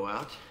 You're gonna go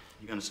out,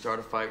 you're gonna start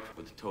a fight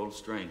with a total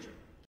stranger.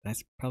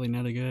 That's probably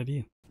not a good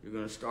idea. You're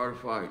gonna start a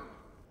fight,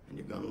 and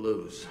you're gonna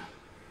lose.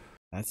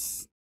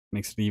 That's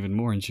makes it even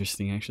more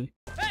interesting, actually.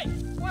 Hey,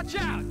 watch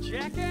out,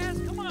 jackass!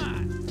 Come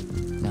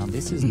on! Now,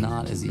 this is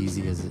not as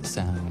easy as it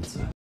sounds.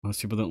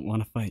 Most people don't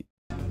want to fight.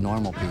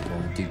 Normal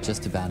people do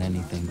just about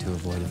anything to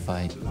avoid a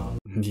fight.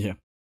 Yeah.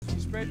 You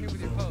sprayed me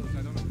with your pose.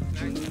 I don't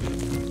know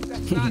exactly.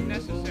 That's not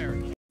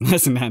necessary.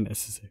 That's not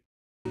necessary.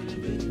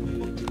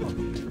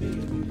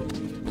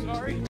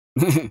 Sorry.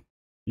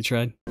 You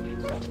tried.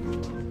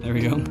 There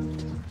we go.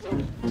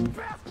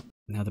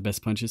 Now the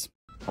best punches.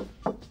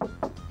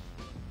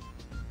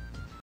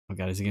 Oh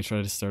god, is he gonna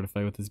try to start a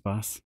fight with his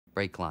boss?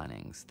 Brake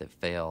linings that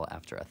fail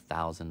after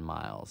 1,000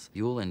 miles.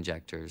 Fuel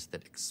injectors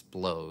that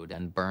explode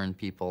and burn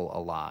people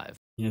alive.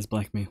 He has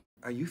blackmail.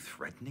 Are you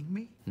threatening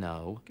me?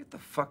 No. Get the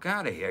fuck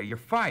out of here. You're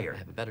I fired.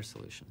 have a better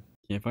solution.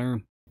 Can't fire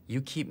him.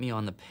 You keep me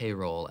on the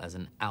payroll as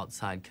an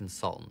outside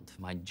consultant.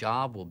 My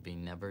job will be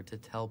never to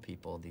tell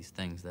people these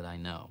things that I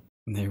know.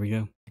 There we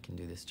go. I can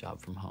do this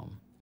job from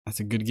home. That's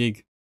a good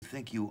gig. You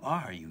think you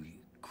are, you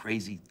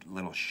crazy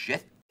little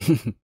shit?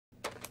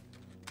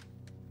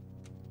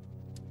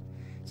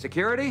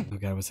 Security? Oh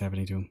god, what's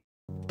happening to him?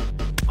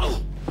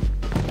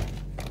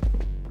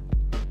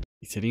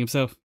 He's hitting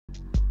himself.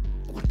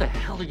 What the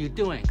hell are you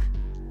doing?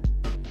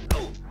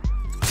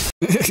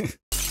 Is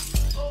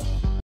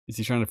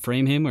he trying to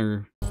frame him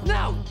or?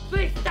 No!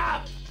 Please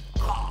stop!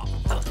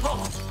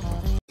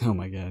 Oh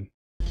my god.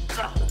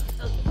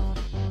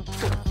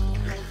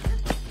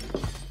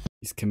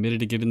 He's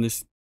committed to getting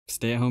this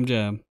stay-at-home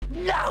job.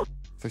 No!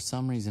 For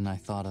some reason, I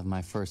thought of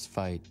my first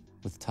fight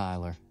with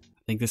Tyler.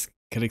 I think this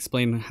could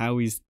explain how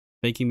he's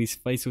faking these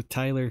fights with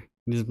Tyler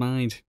in his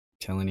mind. I'm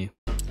telling you.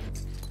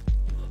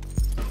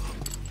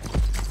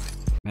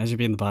 Imagine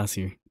being the boss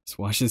here. Just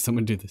watching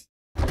someone do this.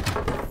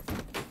 Oh,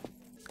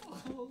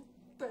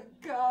 thank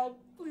God.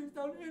 Please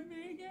don't hit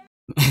me again.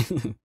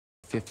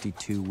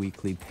 52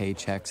 weekly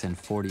paychecks and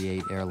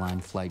 48 airline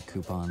flight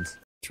coupons.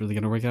 It's really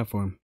gonna work out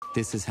for him.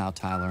 This is how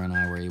Tyler and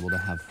I were able to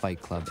have Fight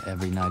Club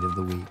every night of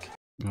the week.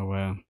 Oh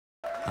wow.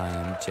 I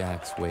am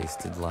Jack's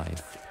wasted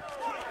life.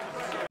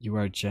 You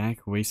are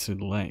Jack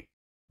Wasted Life.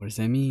 What does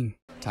that mean?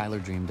 Tyler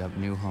dreamed up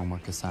new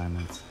homework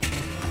assignments.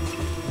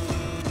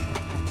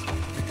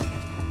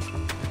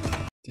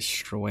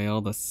 Destroy all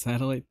the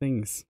satellite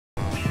things.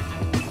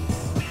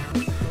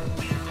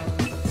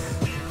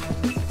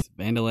 It's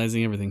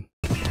vandalizing everything.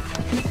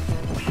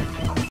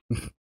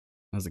 That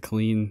was a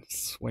clean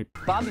swipe.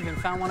 Bob even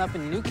found one up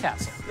in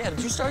Newcastle. Yeah,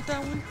 did you start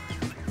that one?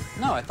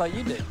 No, I thought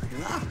you did.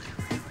 Nah.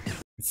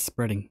 It's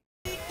spreading.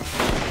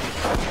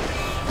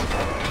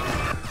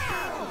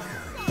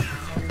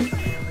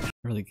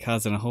 Really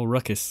causing a whole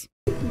ruckus.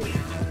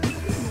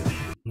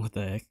 What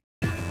the heck?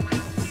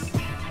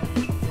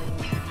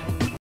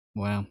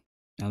 Wow.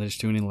 Now they're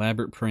just doing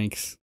elaborate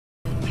pranks.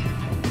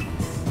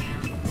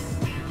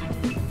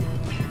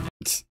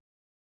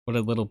 What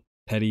a little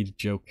petty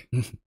joke.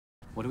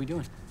 What are we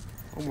doing?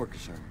 Homework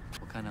assignment.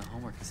 What kind of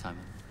homework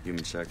assignment?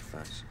 Human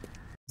sacrifice.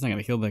 He's not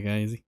gonna kill that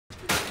guy, is he?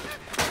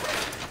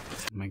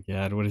 Oh my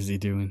god, what is he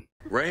doing?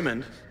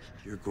 Raymond,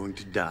 you're going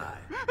to die.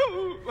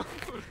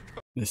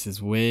 This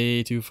is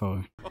way too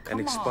far. An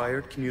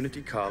expired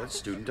community college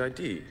student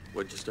ID.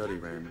 What'd you study,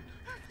 Raymond?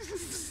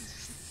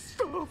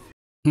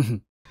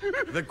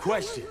 The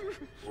question,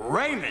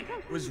 Raymond,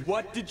 was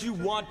what did you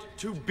want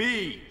to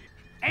be?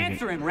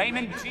 Answer him,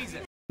 Raymond.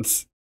 Jesus.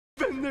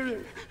 Then they're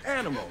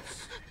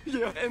animals.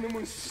 Yeah,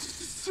 animals.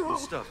 So good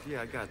stuff.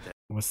 Yeah, I got that.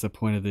 What's the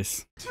point of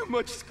this? Too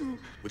much school.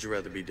 Would you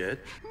rather be dead?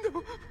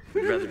 No.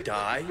 Would you rather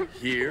die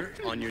here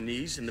on your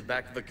knees in the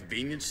back of a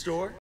convenience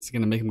store? It's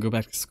gonna make him go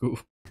back to school.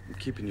 I'm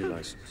keeping your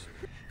license.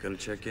 Gonna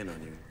check in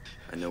on you.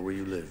 I know where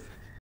you live.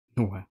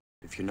 Oh, wow.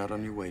 If you're not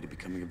on your way to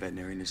becoming a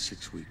veterinarian in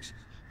 6 weeks,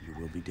 you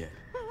will be dead.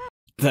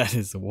 That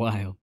is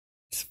wild.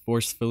 It's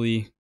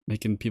forcefully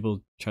making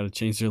people try to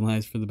change their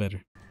lives for the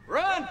better.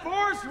 Run,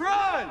 Forrest,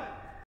 run!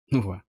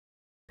 Oh, wow.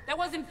 That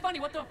wasn't funny.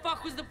 What the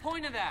fuck was the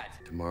point of that?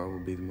 Tomorrow will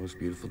be the most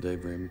beautiful day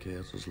of Raymond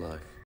Castle's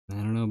life. I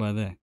don't know about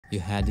that. You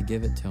had to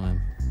give it to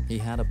him. He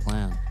had a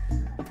plan.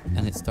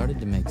 And it started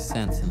to make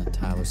sense in a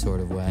Tyler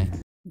sort of way.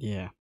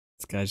 Yeah,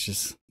 this guy's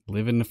just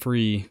living the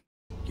free.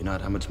 You're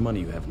not how much money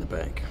you have in the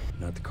bank.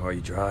 You're not the car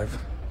you drive.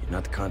 You're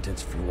not the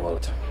contents of your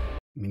wallet.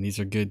 I mean, these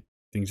are good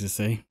things to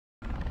say.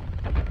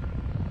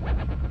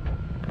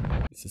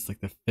 This is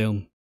like the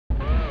film.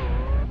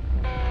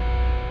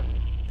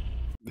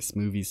 This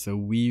movie's so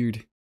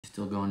weird.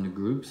 Still going to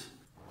groups?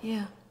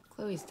 Yeah,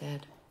 Chloe's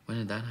dead. When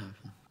did that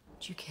happen?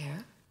 Do you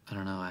care? I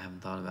don't know. I haven't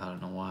thought about it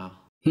in a while.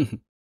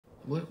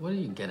 What are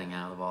you getting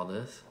out of all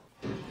this?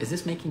 Is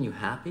this making you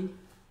happy? I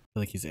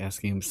feel like he's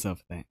asking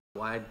himself that.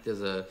 Why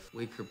does a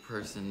weaker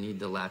person need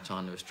to latch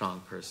on to a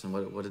strong person?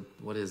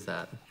 What is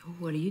that?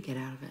 What do you get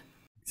out of it?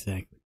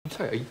 Exactly. I'm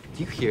sorry,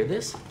 do you hear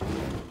this?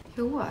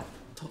 Hear what?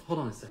 Hold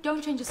on a second.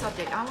 Don't change the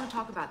subject. I want to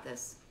talk about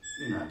this.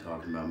 You're not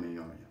talking about me,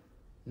 are you?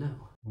 No.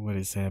 What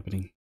is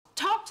happening?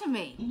 Talk to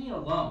me. Leave me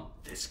alone.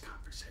 This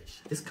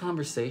conversation. This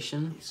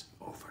conversation is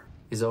over.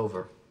 Is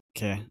over.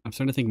 Okay, I'm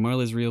starting to think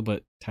Marla's real,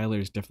 but Tyler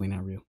is definitely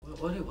not real.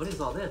 What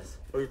is all this?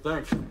 What do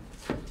you think?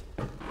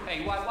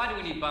 Hey, why do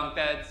we need bunk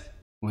beds?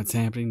 What's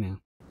happening now?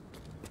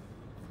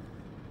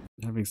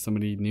 Having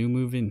somebody new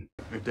move in.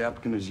 If the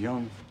applicant is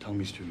young, tell him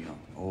he's too young.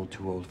 Old,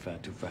 too old,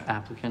 fat, too fat.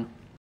 Applicant?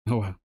 Oh,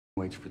 wow.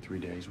 Waits for 3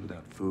 days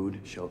without food,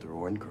 shelter,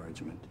 or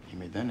encouragement. He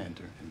may then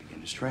enter and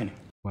begin his training.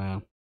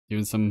 Wow.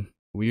 Doing some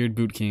weird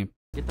boot camp.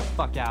 Get the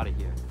fuck out of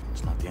here.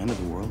 It's not the end of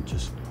the world,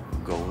 just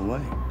go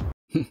away.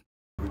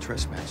 We're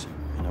trespassing,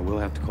 and I will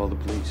have to call the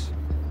police.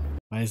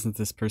 Why isn't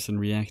this person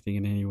reacting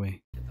in any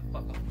way? Get the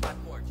fuck off my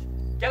porch.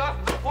 Get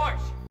off the porch!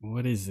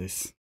 What is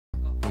this?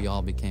 We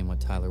all became what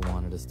Tyler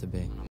wanted us to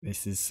be.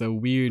 This is so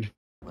weird.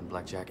 One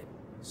black jacket.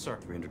 Sir.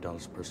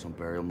 $300 personal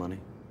burial money.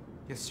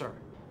 Yes, sir.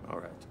 All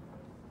right.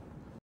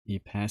 He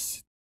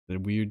passed the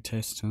weird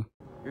test, huh?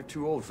 You're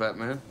too old, fat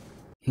man.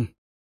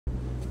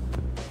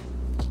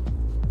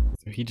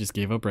 So he just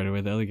gave up right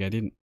away. The other guy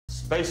didn't.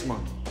 Space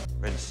monkey.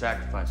 Ready to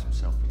sacrifice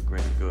himself for the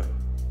greater good.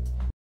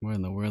 What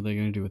in the world are they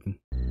gonna do with him?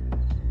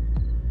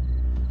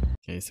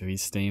 Okay, so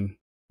he's staying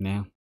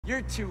now.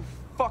 You're too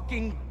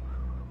fucking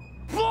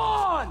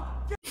blonde!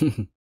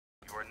 You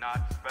are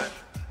not special.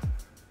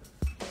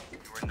 You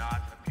are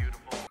not a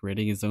beautiful.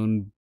 Creating his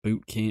own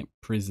boot camp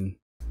prison.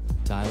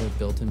 Tyler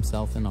built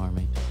himself an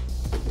army.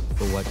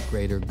 For what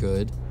greater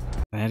good?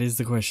 That is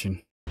the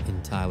question.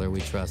 In Tyler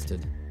we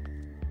trusted.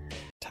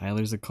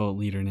 Tyler's a cult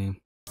leader now.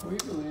 We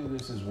believe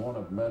this is one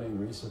of many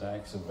recent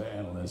acts of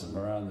vandalism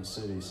around the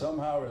city,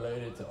 somehow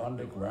related to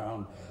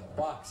underground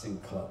boxing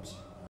clubs.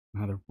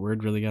 Wow, the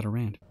word really got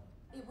around.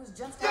 It was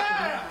just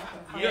Yeah!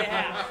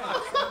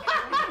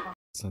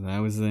 So that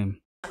was them.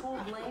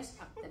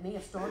 that may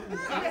have started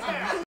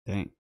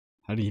Dang.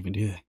 How do you even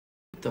do that?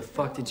 What the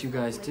fuck did you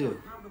guys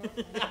do?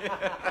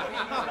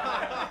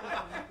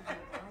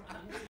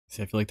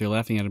 See, I feel like they're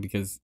laughing at him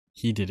because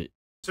he did it.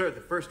 Sir,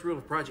 the first rule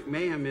of Project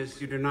Mayhem is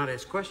you do not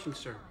ask questions,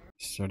 sir.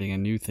 Starting a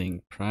new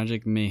thing.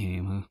 Project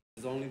Mayhem, huh?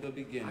 It's only the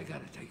beginning. I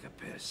gotta take a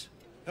piss.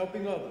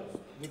 Helping others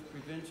with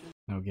prevention.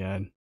 Oh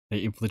god. They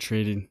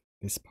infiltrated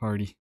this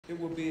party. It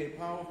will be a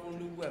powerful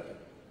new weapon.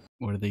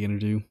 What are they gonna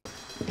do?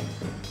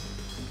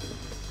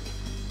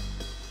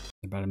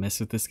 They're about to mess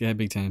with this guy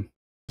big time.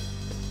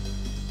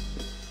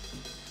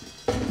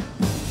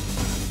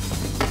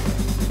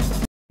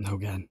 Oh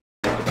god.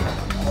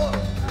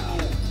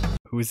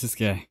 Who is this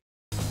guy?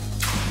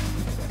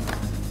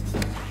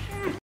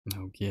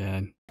 Oh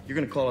god. You're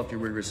going to call off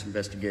your rigorous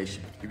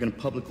investigation. You're going to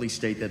publicly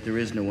state that there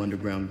is no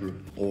underground group.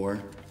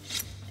 Or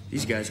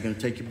these guys are going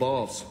to take your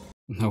balls.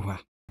 Oh wow.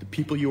 The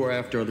people you are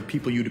after are the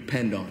people you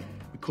depend on.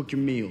 We cook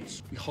your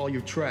meals. We haul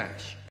your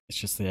trash. It's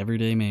just the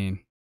everyday man.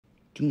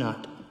 Do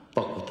not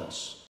fuck with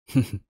us.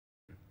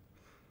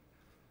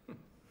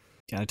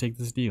 Gotta take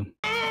this deal.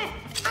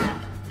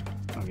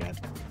 Oh god.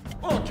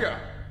 Okay.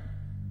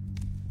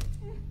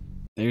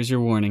 There's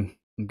your warning.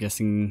 I'm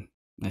guessing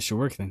that should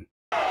work then.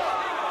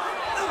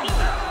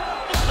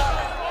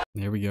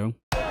 There we go.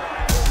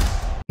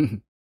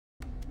 It's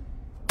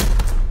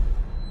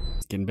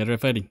getting better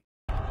at fighting.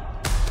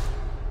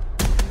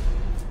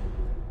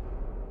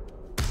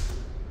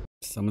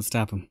 Someone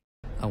stop him.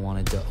 I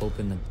wanted to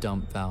open the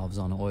dump valves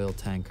on oil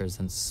tankers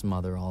and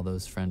smother all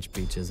those French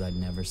beaches I'd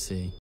never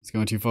see. He's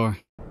going too far.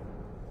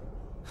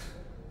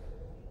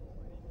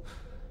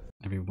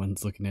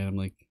 Everyone's looking at him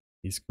like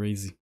he's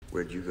crazy.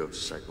 Where'd you go,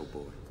 psycho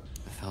boy?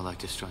 I felt like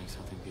destroying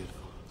something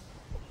beautiful.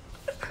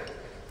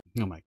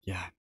 Oh my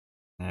god.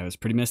 That was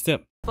pretty messed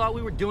up. Thought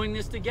we were doing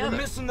this together.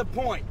 You're missing the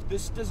point.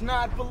 This does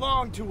not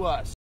belong to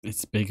us.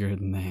 It's bigger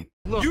than that.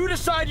 Look, You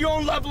decide your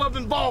own level of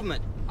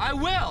involvement. I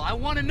will. I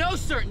want to know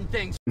certain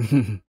things.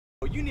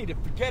 You need to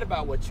forget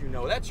about what you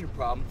know. That's your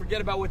problem. Forget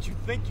about what you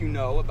think you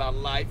know about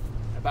life,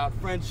 about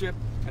friendship,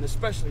 and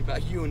especially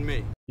about you and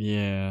me.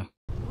 Yeah.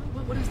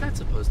 What is that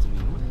supposed to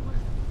mean? What?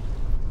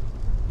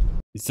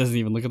 He doesn't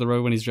even look at the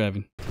road when he's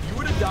driving. If you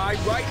were to die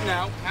right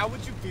now, how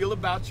would you feel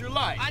about your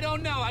life? I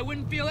don't know. I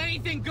wouldn't feel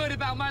anything good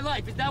about my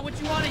life. Is that what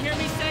you want to hear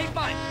me say?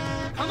 Fine.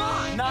 Come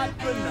on. Not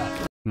good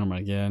enough. Oh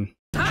my god.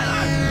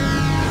 Tyler!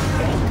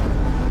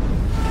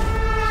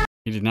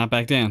 He did not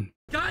back down.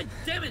 God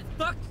damn it.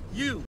 Fuck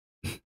you.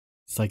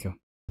 Psycho.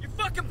 You're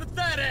fucking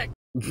pathetic.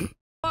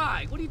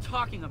 Why? What are you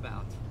talking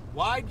about?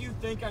 Why do you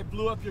think I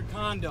blew up your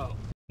condo?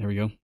 There we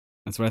go.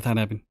 That's what I thought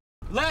happened.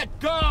 Let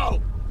go!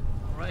 All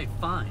right,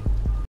 fine.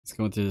 He's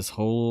going through this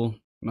whole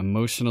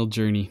emotional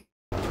journey.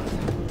 How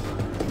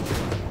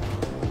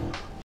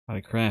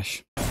to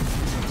crash.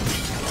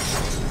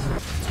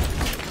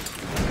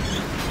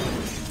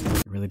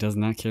 He really does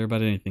not care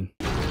about anything.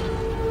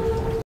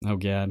 Oh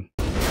god.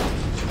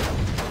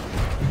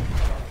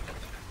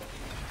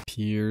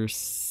 Pure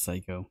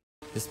psycho.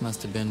 This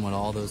must have been what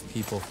all those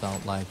people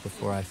felt like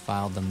before I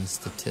filed them as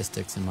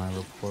statistics in my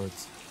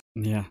reports.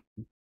 Yeah.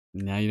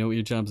 Now you know what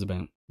your job's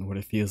about and what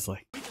it feels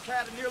like. We just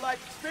had a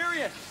near-life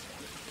experience.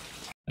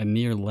 A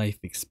near-life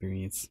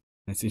experience.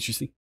 That's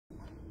interesting.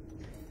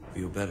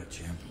 Feel better,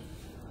 Jim.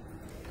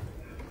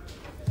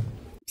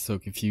 So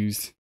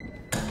confused. I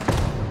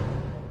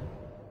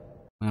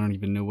don't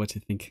even know what to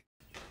think.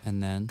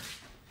 And then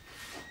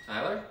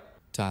Tyler?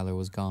 Tyler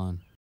was gone.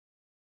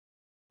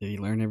 Did he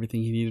learn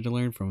everything he needed to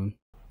learn from him?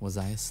 Was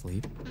I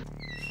asleep?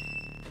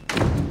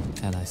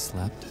 Had I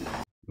slept?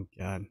 Oh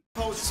god.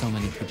 So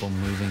many people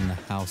moving, the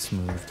house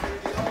moved.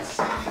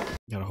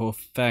 Got a whole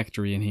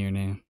factory in here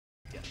now.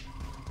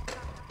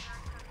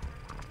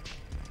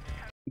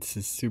 This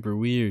is super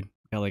weird.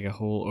 Got like a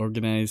whole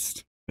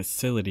organized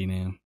facility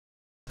now.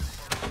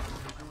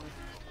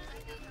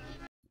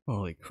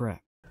 Holy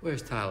crap.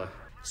 Where's Tyler?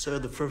 Sir,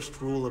 the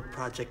first rule of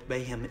Project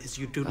Mayhem is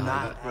you do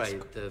not ask.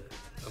 Right, okay.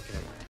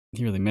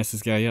 He really messed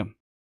this guy up.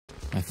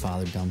 My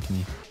father dumped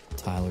me.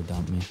 Tyler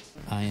dumped me.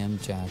 I am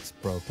Jack's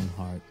broken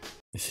heart.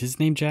 Is his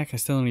name Jack? I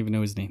still don't even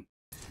know his name.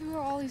 Who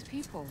are all these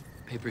people?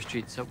 Paper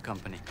Street Soap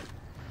Company.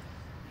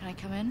 Can I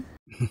come in?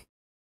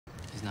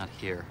 He's not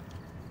here.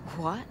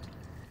 What?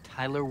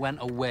 Tyler went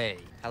away.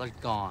 Tyler's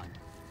gone.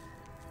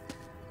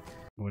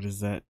 What is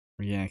that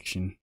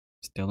reaction?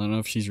 Still don't know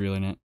if she's real or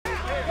not.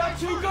 Got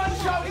 2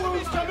 gunshot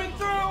wounds coming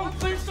through!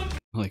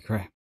 Holy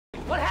crap.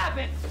 What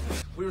happened?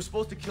 We were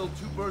supposed to kill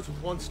 2 birds with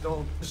 1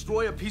 stone,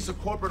 destroy a piece of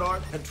corporate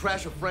art, and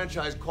trash a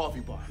franchise coffee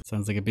bar.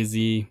 Sounds like a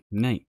busy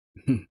night.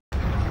 That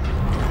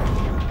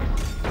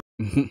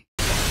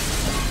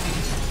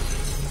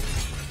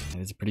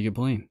is a pretty good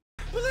plan.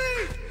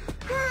 Please!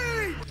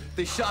 Please!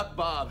 They shot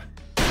Bob.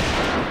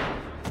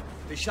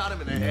 They shot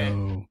him in the head.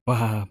 No,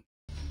 Bob.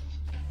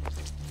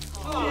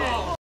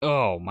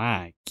 Oh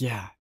my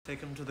god. Take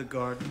him to the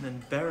garden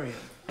and bury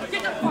him.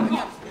 Get the fuck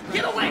off!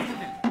 Get away from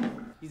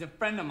him! He's a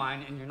friend of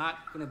mine, and you're not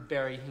gonna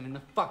bury him in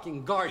the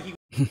fucking garden.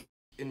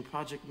 In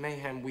Project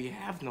Mayhem, we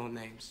have no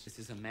names. This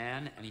is a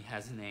man, and he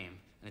has a name,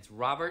 and it's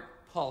Robert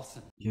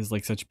Paulson. He has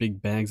like such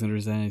big bags under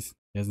his eyes.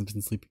 He hasn't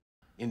been sleeping.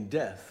 In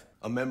death,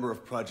 a member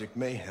of Project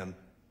Mayhem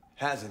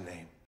has a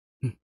name.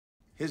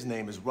 His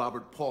name is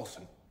Robert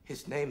Paulson.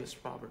 His name is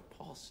Robert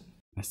Paulson.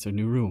 That's their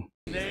new rule.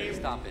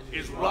 Stop it.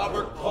 Is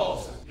Robert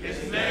Paulson.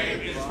 His name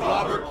is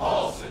Robert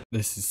Paulson.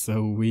 This is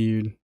so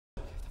weird.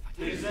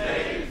 His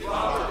name is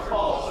Robert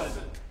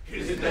Paulson.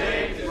 His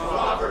name is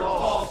Robert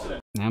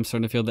Paulson. Now I'm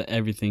starting to feel that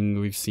everything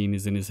we've seen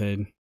is in his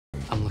head.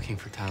 I'm looking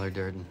for Tyler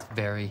Durden. It's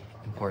very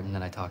important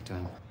that I talk to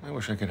him. I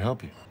wish I could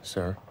help you,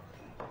 sir.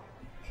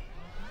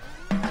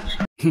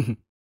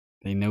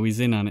 They know he's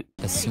in on it.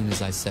 As soon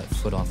as I set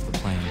foot off the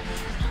plane,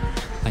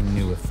 I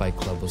knew a Fight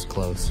Club was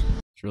close.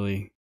 It's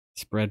really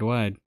spread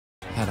wide.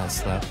 Had I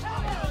slept?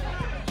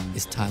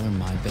 Is Tyler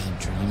my bad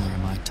dream or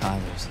am I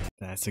Tyler's?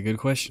 That's a good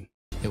question.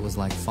 It was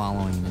like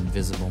following an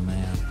invisible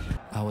man.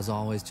 I was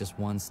always just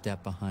one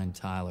step behind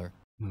Tyler.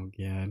 Oh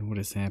god, what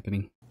is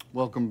happening?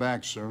 Welcome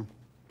back, sir.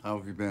 How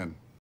have you been?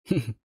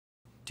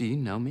 Do you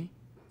know me?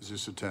 Is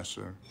this a test,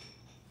 sir?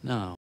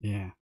 No.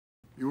 Yeah.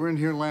 You were in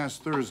here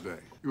last Thursday.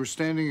 You were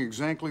standing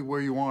exactly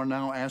where you are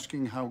now,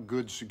 asking how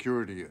good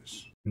security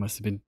is. It must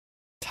have been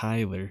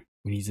Tyler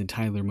when he's in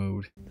Tyler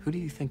mode. Who do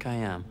you think I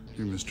am?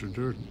 You're Mr.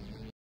 Durden.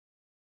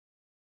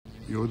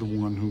 You're the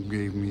one who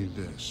gave me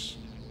this.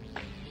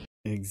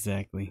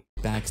 Exactly.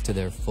 Backs to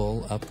their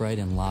full, upright,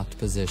 and locked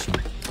position.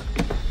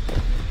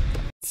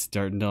 It's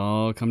starting to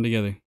all come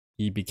together.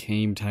 He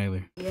became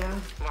Tyler. Yeah.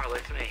 Marla,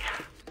 it's me.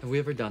 Have we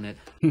ever done it?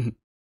 What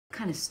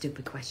kind of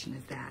stupid question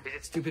is that? Is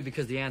it stupid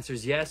because the answer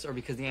is yes or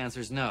because the answer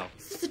is no?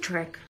 This is a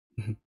trick.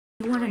 You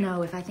want to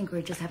know if I think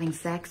we're just having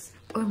sex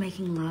or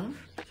making love?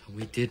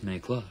 We did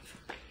make love.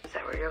 Is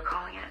that what you're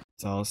calling it?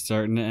 It's all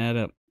starting to add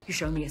up. You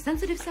show me a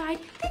sensitive side,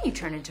 then you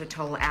turn into a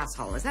total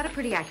asshole. Is that a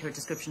pretty accurate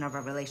description of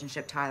our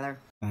relationship, Tyler?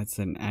 That's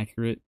an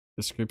accurate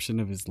description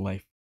of his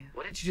life.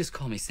 What did you just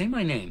call me? Say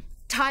my name.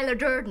 Tyler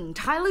Durden.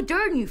 Tyler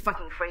Durden, you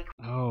fucking freak.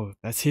 Oh,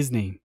 that's his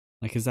name.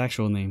 Like his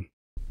actual name.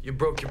 You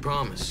broke your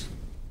promise.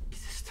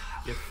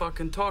 You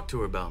fucking talked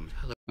to her about me.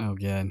 Oh,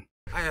 God.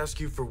 I ask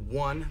you for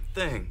one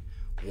thing.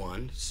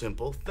 One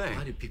simple thing.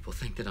 Why do people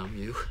think that I'm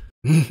you?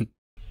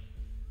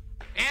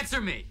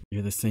 Answer me!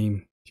 You're the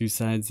same. Two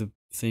sides of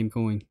the same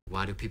coin.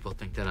 Why do people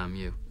think that I'm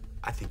you?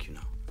 I think you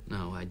know.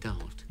 No, I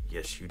don't.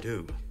 Yes, you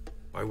do.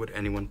 Why would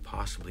anyone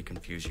possibly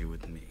confuse you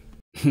with me?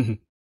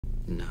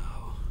 No.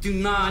 Do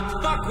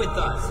not fuck with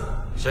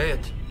us! Say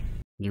it.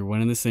 You're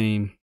one and the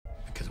same.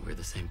 Because we're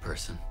the same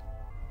person.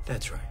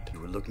 That's right. You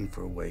were looking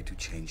for a way to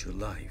change your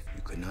life.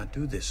 You could not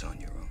do this on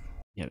your own.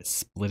 You gotta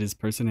split his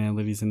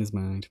personalities in his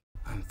mind.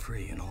 I'm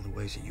free in all the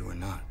ways that you are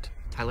not.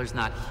 Tyler's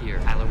not here.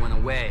 Tyler went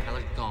away.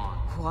 Tyler's gone.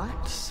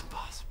 What? This is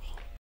impossible.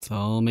 It's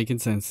all making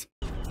sense.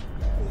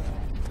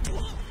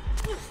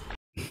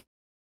 He's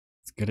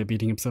good at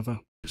beating himself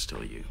up. You're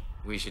still you.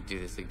 We should do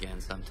this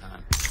again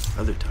sometime.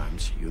 Other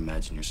times, you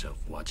imagine yourself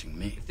watching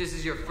me. If this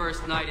is your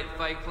first night at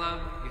Fight Club,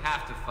 you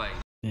have to fight.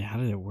 Yeah, how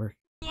did it work?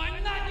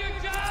 I'm not your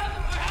job, or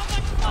how much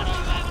money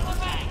you have in the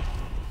bank!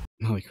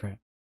 Holy crap.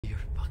 You're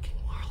fucking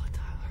Marla,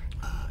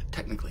 Tyler.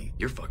 Technically,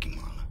 you're fucking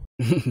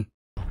Marla.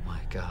 Oh my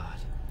God.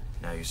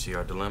 Now you see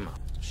our dilemma.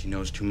 She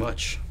knows too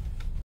much.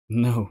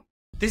 No.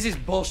 This is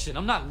bullshit.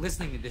 I'm not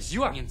listening to this.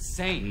 You are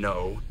insane.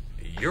 No,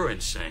 you're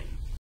insane.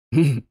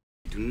 You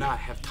do not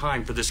have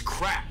time for this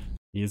crap.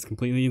 He is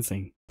completely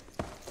insane.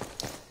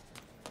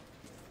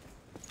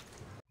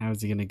 How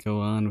is he gonna go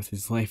on with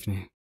his life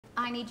now?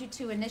 I need you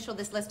to initial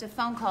this list of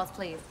phone calls,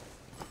 please.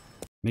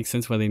 Makes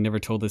sense why they never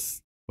told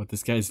us what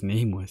this guy's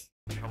name was.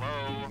 Hello?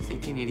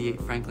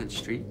 1888 Franklin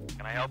Street.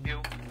 Can I help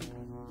you?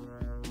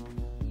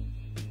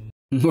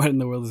 What in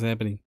the world is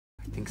happening?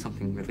 I think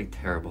something really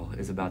terrible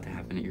is about to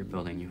happen at your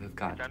building. You have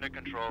got... It's under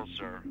control,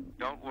 sir.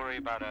 Don't worry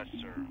about us,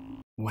 sir.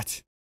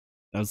 What?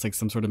 That was like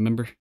some sort of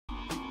member?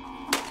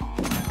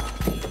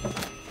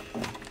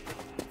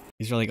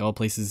 These are like all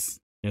places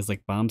he has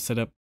like bombs set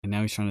up, and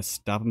now he's trying to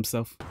stop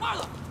himself.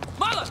 Marla!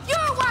 Marla! You're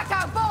a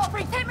whack-out ball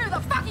freak! Take me to the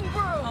fucking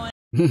broom!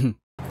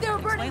 They were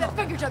burning the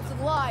fingertips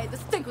of lie. The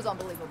stink was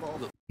unbelievable.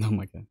 Oh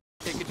my God.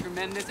 Take a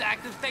tremendous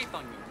act of faith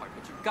on your part,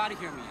 but you've got to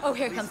hear me out. Oh,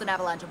 here comes an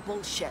avalanche of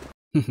bullshit.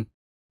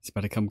 He's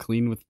about to come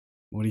clean with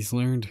what he's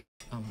learned.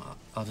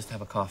 I'll just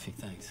have a coffee,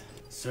 thanks.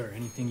 Sir,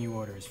 anything you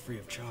order is free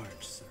of charge,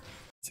 sir.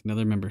 It's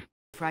another member.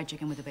 Fried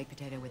chicken with a baked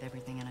potato with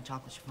everything and a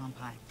chocolate chiffon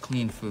pie.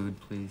 Clean food,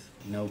 please.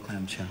 No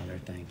clam chowder,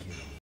 thank you.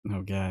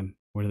 Oh God.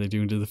 What are they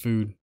doing to the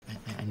food?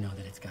 I know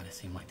that it's gotta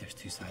seem like there's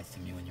two sides to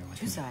me when you're with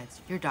Two me.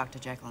 sides. You're Dr.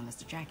 Jekyll and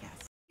Mr.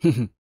 Jackass.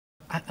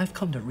 I've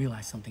come to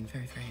realize something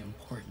very, very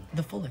important.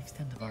 The full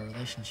extent of our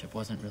relationship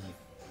wasn't really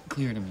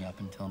clear to me up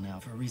until now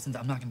for reasons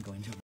I'm not gonna go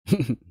into.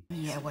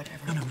 Yeah,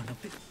 whatever. No,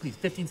 please,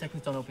 15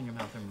 seconds, don't open your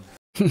mouth or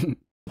move.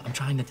 I'm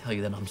trying to tell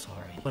you that I'm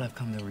sorry. What I've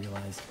come to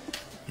realize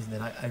is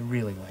that I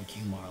really like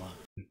you, Marla.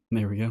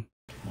 There we go.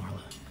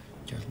 Marla,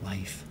 your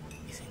life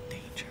is in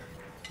danger.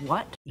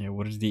 What? Yeah,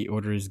 what did he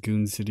order his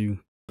goons to do?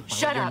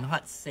 Shut You're up!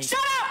 not safe. Shut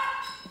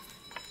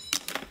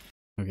up!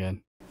 Oh God.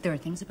 There are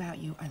things about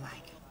you I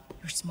like.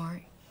 You're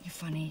smart, you're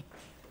funny,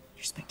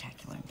 you're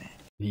spectacular in bed.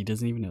 He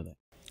doesn't even know that.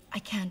 I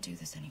can't do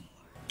this anymore.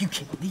 You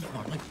can't leave,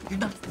 Marla. You're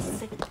not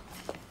safe.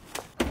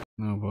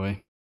 Oh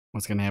boy.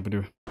 What's gonna happen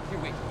to her? Here,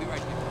 wait, be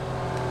right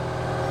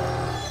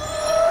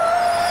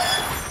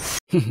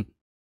here.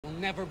 We'll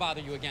never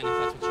bother you again if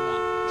that's what you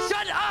want.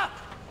 Shut up!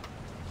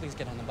 Please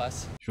get on the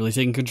bus. He's really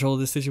taking control of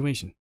this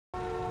situation.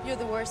 You're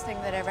the worst thing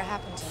that ever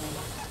happened to me.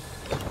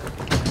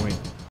 Wait,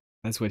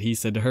 that's what he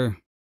said to her.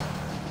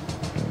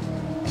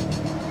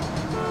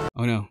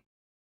 Oh no.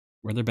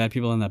 Were there bad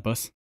people on that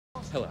bus?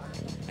 Hello.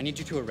 I need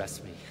you to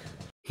arrest me.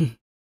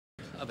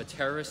 Of a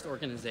terrorist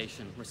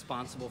organization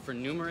responsible for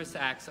numerous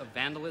acts of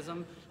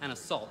vandalism and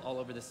assault all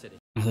over the city.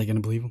 Are they gonna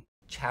believe him?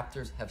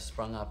 Chapters have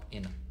sprung up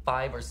in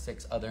 5 or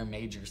 6 other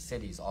major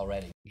cities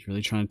already. He's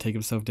really trying to take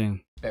himself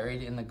down.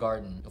 Buried in the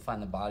garden, you'll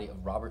find the body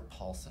of Robert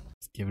Paulson.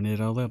 He's giving it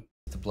all up.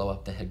 To blow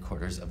up the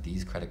headquarters of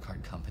these credit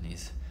card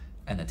companies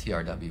and the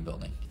TRW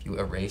building. If you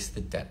erase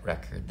the debt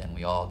record, then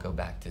we all go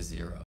back to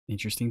 0.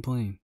 Interesting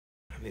plan.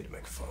 I need to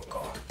make a phone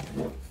call.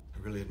 I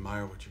really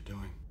admire what you're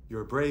doing.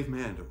 You're a brave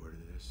man to order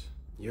this.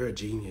 You're a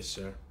genius,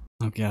 sir.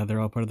 Oh God, they're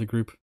all part of the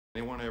group.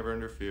 Anyone ever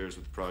interferes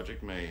with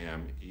Project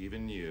Mayhem,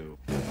 even you,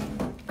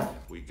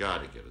 we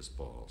gotta get his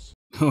balls.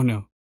 Oh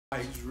no.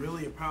 It's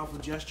really a powerful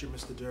gesture,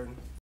 Mr. Durden.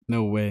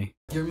 No way.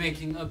 You're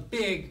making a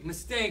big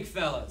mistake,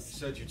 fellas. You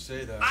said you'd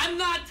say that. I'm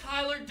not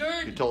Tyler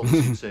Durden. You told us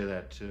you'd say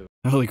that too.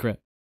 Holy crap.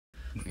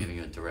 I'm giving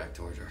you a direct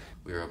order.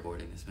 We are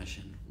aborting this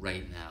mission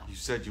right now. You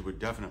said you would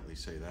definitely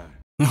say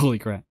that. Holy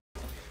crap.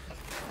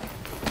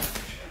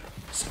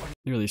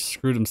 He really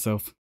screwed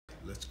himself.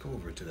 Let's go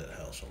over to that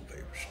house on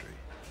Paper Street.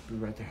 Be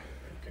right there.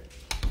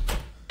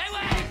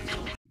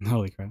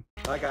 Holy crap.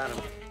 I got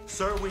him.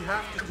 Sir, we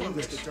have to do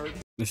this.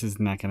 This is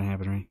not gonna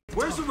happen, right?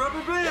 Where's the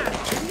rubber band?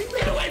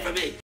 Get away from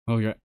me! Oh,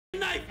 yeah.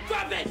 Knife,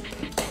 drop it!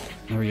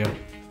 There we go.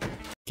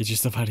 Get your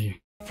stuff out of here.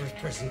 First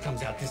person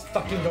comes out this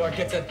fucking door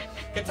gets a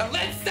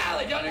lead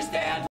salad, you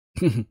understand?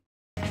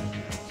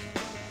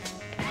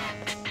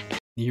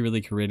 He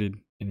really created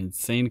an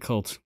insane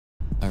cult.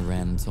 I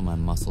ran until my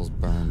muscles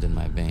burned and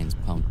my veins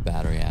pumped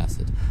battery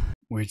acid.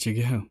 Where'd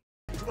you go?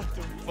 What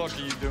the fuck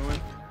are you doing?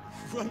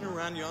 Running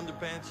around your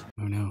underpants?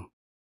 Oh no.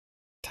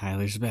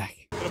 Tyler's back.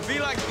 It'll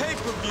be like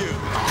pay-per-view.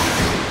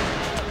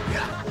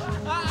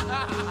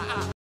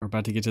 We're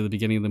about to get to the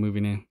beginning of the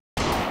movie now.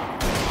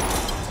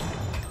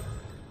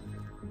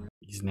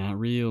 He's not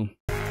real.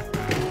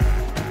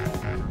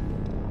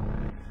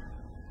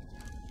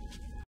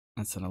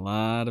 That's a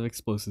lot of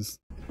explosives.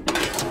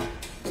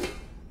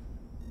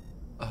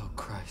 Oh,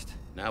 Christ.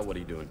 Now what are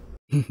you doing?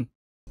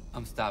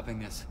 I'm stopping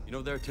this. You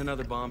know there are 10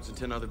 other bombs in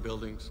 10 other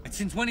buildings? And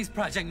since when is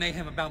Project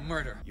Mayhem about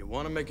murder? You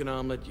want to make an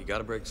omelet, you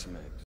gotta break some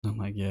eggs. Oh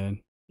my god.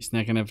 He's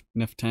not gonna have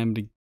enough time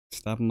to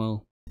stop them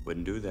all.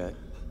 Wouldn't do that.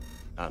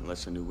 Not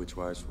unless I knew which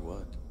wires for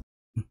what.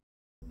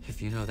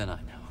 If you know, then I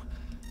know.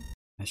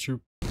 That's true.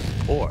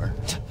 Or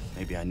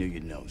maybe I knew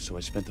you'd know, so I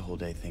spent the whole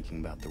day thinking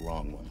about the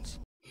wrong ones.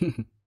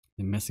 And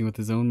messing with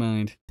his own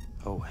mind.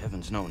 Oh,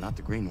 heavens no, not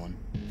the green one.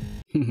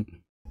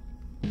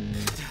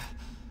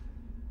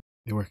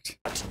 It worked.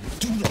 What?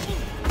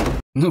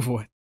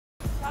 Tyler,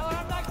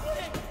 I'm not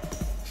kidding!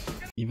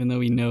 Even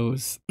though he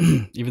knows,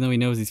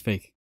 he's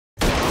fake.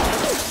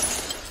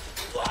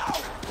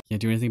 Can't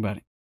do anything about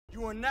it.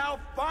 You are now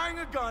firing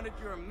a gun at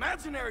your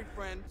imaginary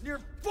friend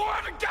near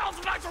 400 gallons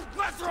of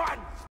nitroglycerin!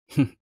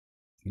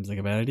 Seems like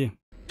a bad idea.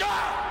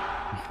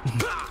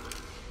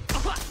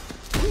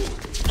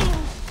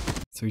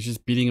 So he's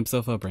just beating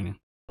himself up right now.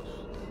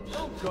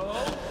 Don't go!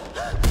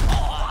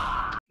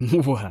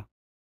 Wow.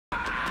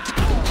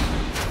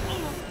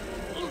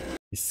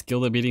 He's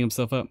skilled at beating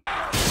himself up.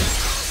 I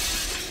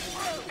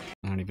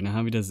don't even know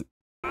how he does it.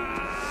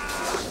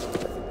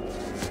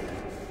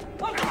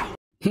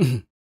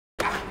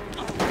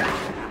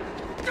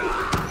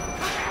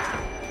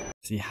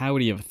 See, how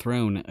would he have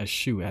thrown a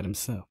shoe at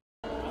himself?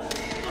 Oh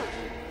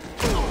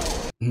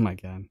my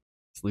god.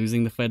 He's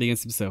losing the fight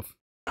against himself.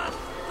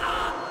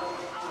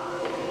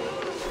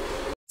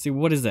 See,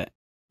 what is that?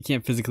 You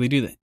can't physically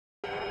do that.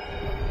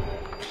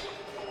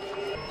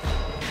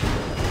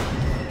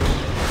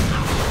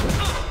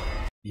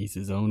 He's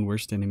his own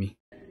worst enemy.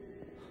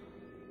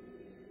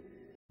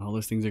 All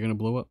those things are gonna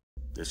blow up.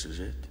 This is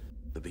it.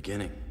 The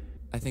beginning.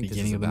 I think this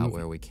Beginning is of the about movie.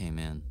 where we came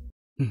in.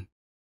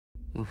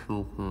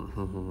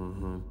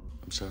 I'm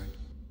sorry.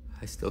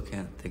 I still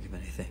can't think of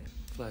anything.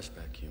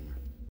 Flashback humor.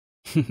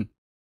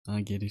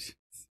 I get it.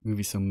 This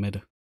movie's so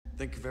meta.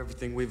 Think of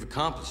everything we've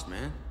accomplished,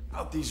 man.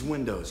 Out these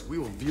windows, we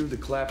will view the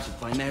collapse of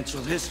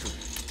financial history.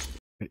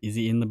 But is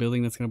he in the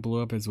building that's gonna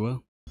blow up as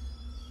well?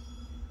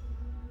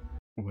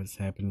 What's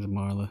happened to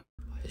Marla?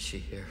 Why is she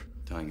here?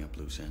 Tying up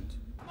loose ends.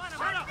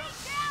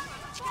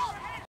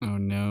 Oh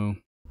no.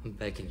 I'm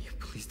begging you,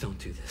 please don't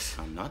do this.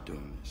 I'm not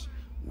doing this.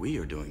 We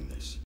are doing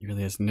this. He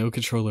really has no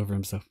control over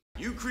himself.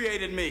 You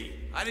created me.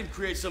 I didn't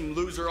create some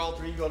loser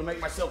alter ego to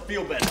make myself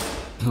feel better.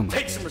 Oh my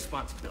Take God. some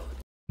responsibility.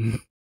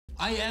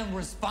 I am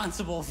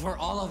responsible for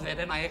all of it,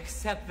 and I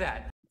accept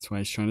that. That's why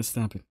he's trying to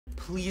stop it.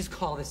 Please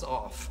call this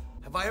off.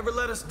 Have I ever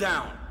let us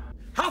down?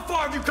 How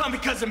far have you come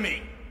because of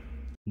me?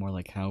 More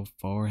like, how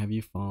far have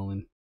you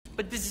fallen?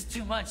 But this is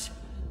too much.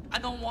 I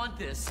don't want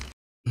this.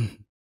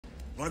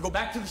 Wanna go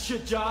back to the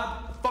shit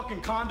job?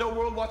 Fucking condo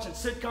world watching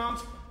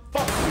sitcoms?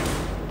 Fuck you.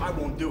 I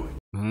won't do it.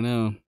 I don't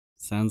know.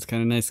 Sounds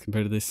kind of nice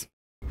compared to this.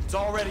 It's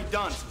already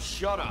done, so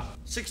shut up.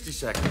 60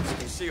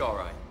 seconds. You see all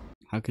right.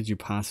 How could you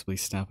possibly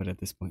stop it at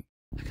this point?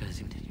 I got it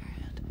zoomed in your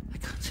hand. I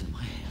got it in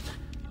my hand.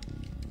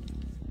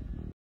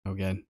 Oh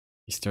god.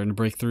 He's starting to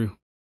break through.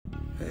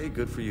 Hey,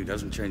 good for you.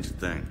 Doesn't change a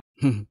thing.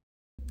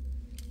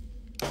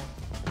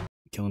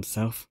 Kill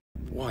himself.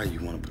 Why you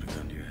want to put a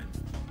gun to your head?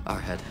 Our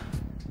head.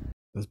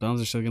 Those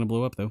bombs are still gonna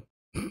blow up though.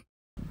 I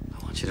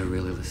want you to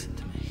really listen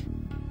to me.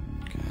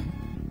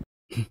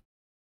 Okay.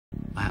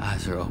 My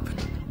eyes are open.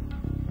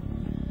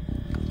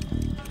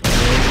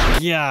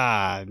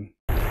 God.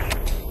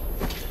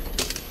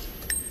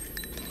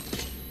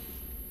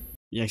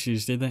 You actually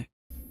just did that?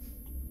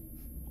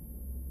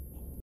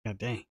 God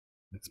dang.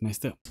 Looks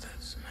messed up. That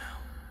smell.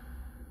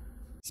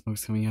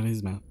 Smoke's coming out of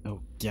his mouth.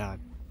 Oh god.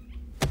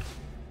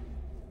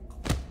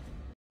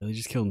 Really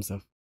just killed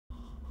himself.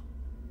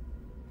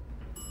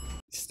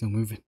 He's still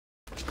moving.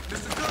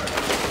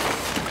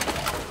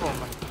 Oh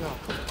my god.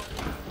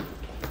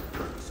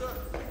 Sir.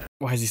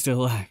 Why is he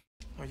still alive?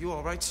 Are you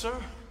alright, sir?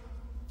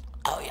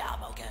 Oh yeah,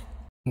 I'm okay.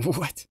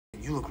 What?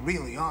 You look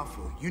really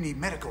awful. You need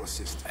medical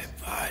assistance. Hey,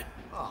 bud.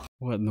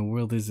 What in the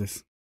world is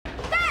this?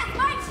 That's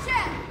my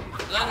shit!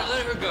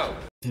 Let her go.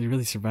 Did he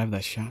really survive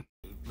that shot?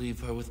 Leave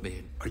her with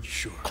me. Are you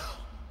sure?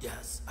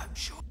 Yes, I'm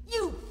sure.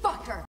 You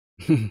fucker!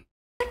 What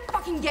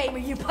fucking game are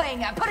you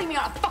playing at? Putting me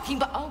on a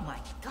fucking oh my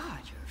god,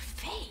 your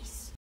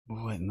face!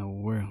 What in the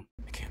world?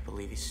 I can't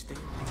believe he's still.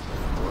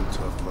 One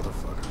tough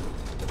motherfucker.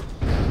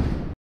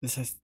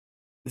 This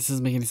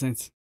doesn't make any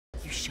sense.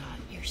 You shot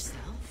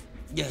yourself?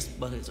 Yes,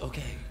 but it's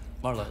okay.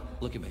 Marla,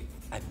 look at me.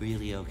 I'm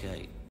really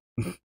okay.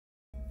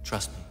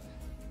 Trust me.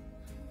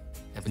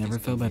 Never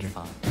felt better.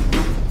 Fine.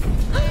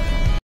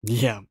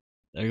 Yeah,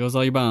 there goes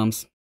all your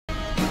bombs.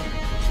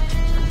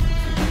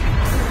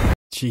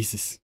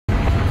 Jesus. You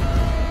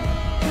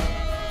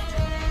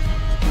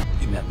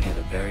met me at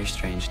a very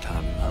strange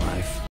time in my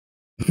life.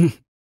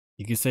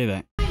 You could say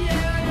that.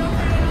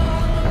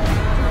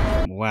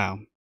 Wow.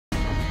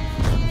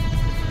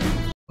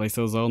 Place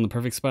those all in the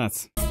perfect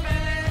spots.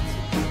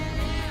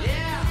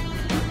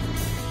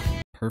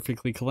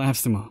 Perfectly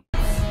collapsed them all.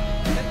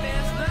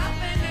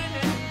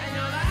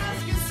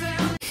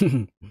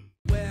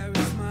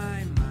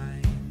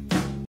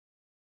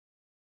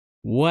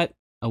 What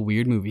a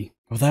weird movie.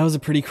 Well, that was a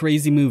pretty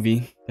crazy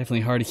movie.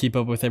 Definitely hard to keep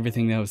up with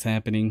everything that was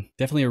happening.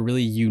 Definitely a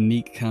really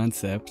unique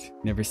concept.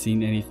 Never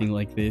seen anything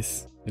like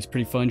this. It was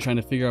pretty fun trying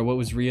to figure out what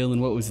was real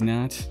and what was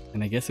not.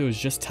 And I guess it was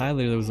just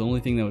Tyler that was the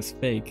only thing that was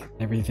fake.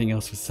 Everything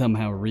else was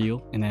somehow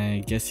real. And I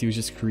guess he was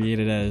just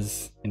created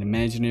as an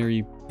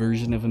imaginary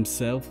version of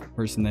himself,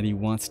 person that he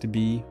wants to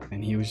be.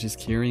 And he was just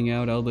carrying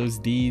out all those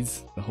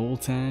deeds the whole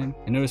time.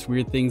 I noticed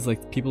weird things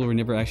like people were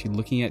never actually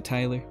looking at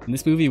Tyler. And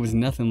this movie was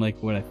nothing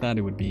like what I thought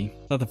it would be.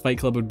 I thought the Fight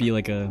Club would be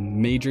like a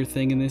major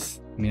thing in this.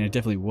 I mean, it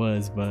definitely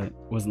was, but it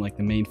wasn't like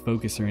the main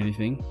focus or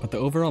anything. But the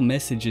overall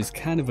message is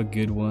kind of a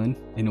good one,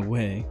 in a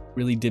way.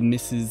 Really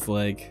dismisses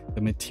like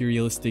the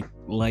materialistic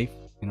life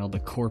and all the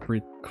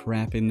corporate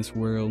crap in this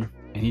world.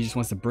 And he just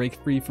wants to break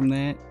free from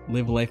that,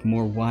 live life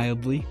more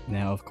wildly.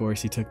 Now, of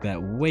course, he took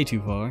that way too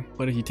far.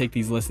 But if you take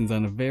these lessons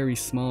on a very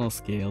small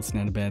scale, it's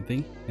not a bad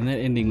thing. And that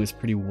ending was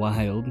pretty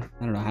wild.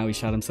 I don't know how he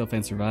shot himself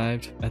and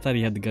survived. I thought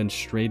he had the gun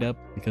straight up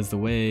because the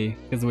way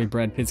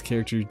Brad Pitt's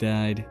character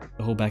died,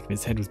 the whole back of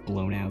his head was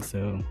blown out.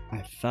 So I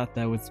thought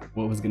that was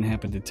what was going to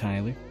happen to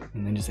Tyler.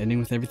 And then just ending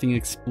with everything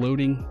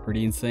exploding.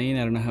 Pretty insane.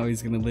 I don't know how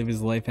he's going to live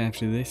his life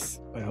after this.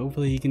 But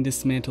hopefully he can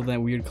dismantle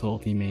that weird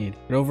cult he made.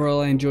 But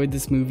overall, I enjoyed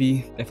this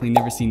movie. Definitely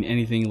never seen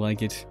anything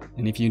like it.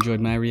 And if you enjoyed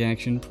my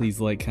reaction, please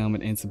like,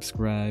 comment, and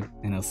subscribe.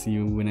 And I'll see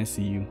you when I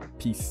see you.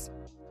 Peace.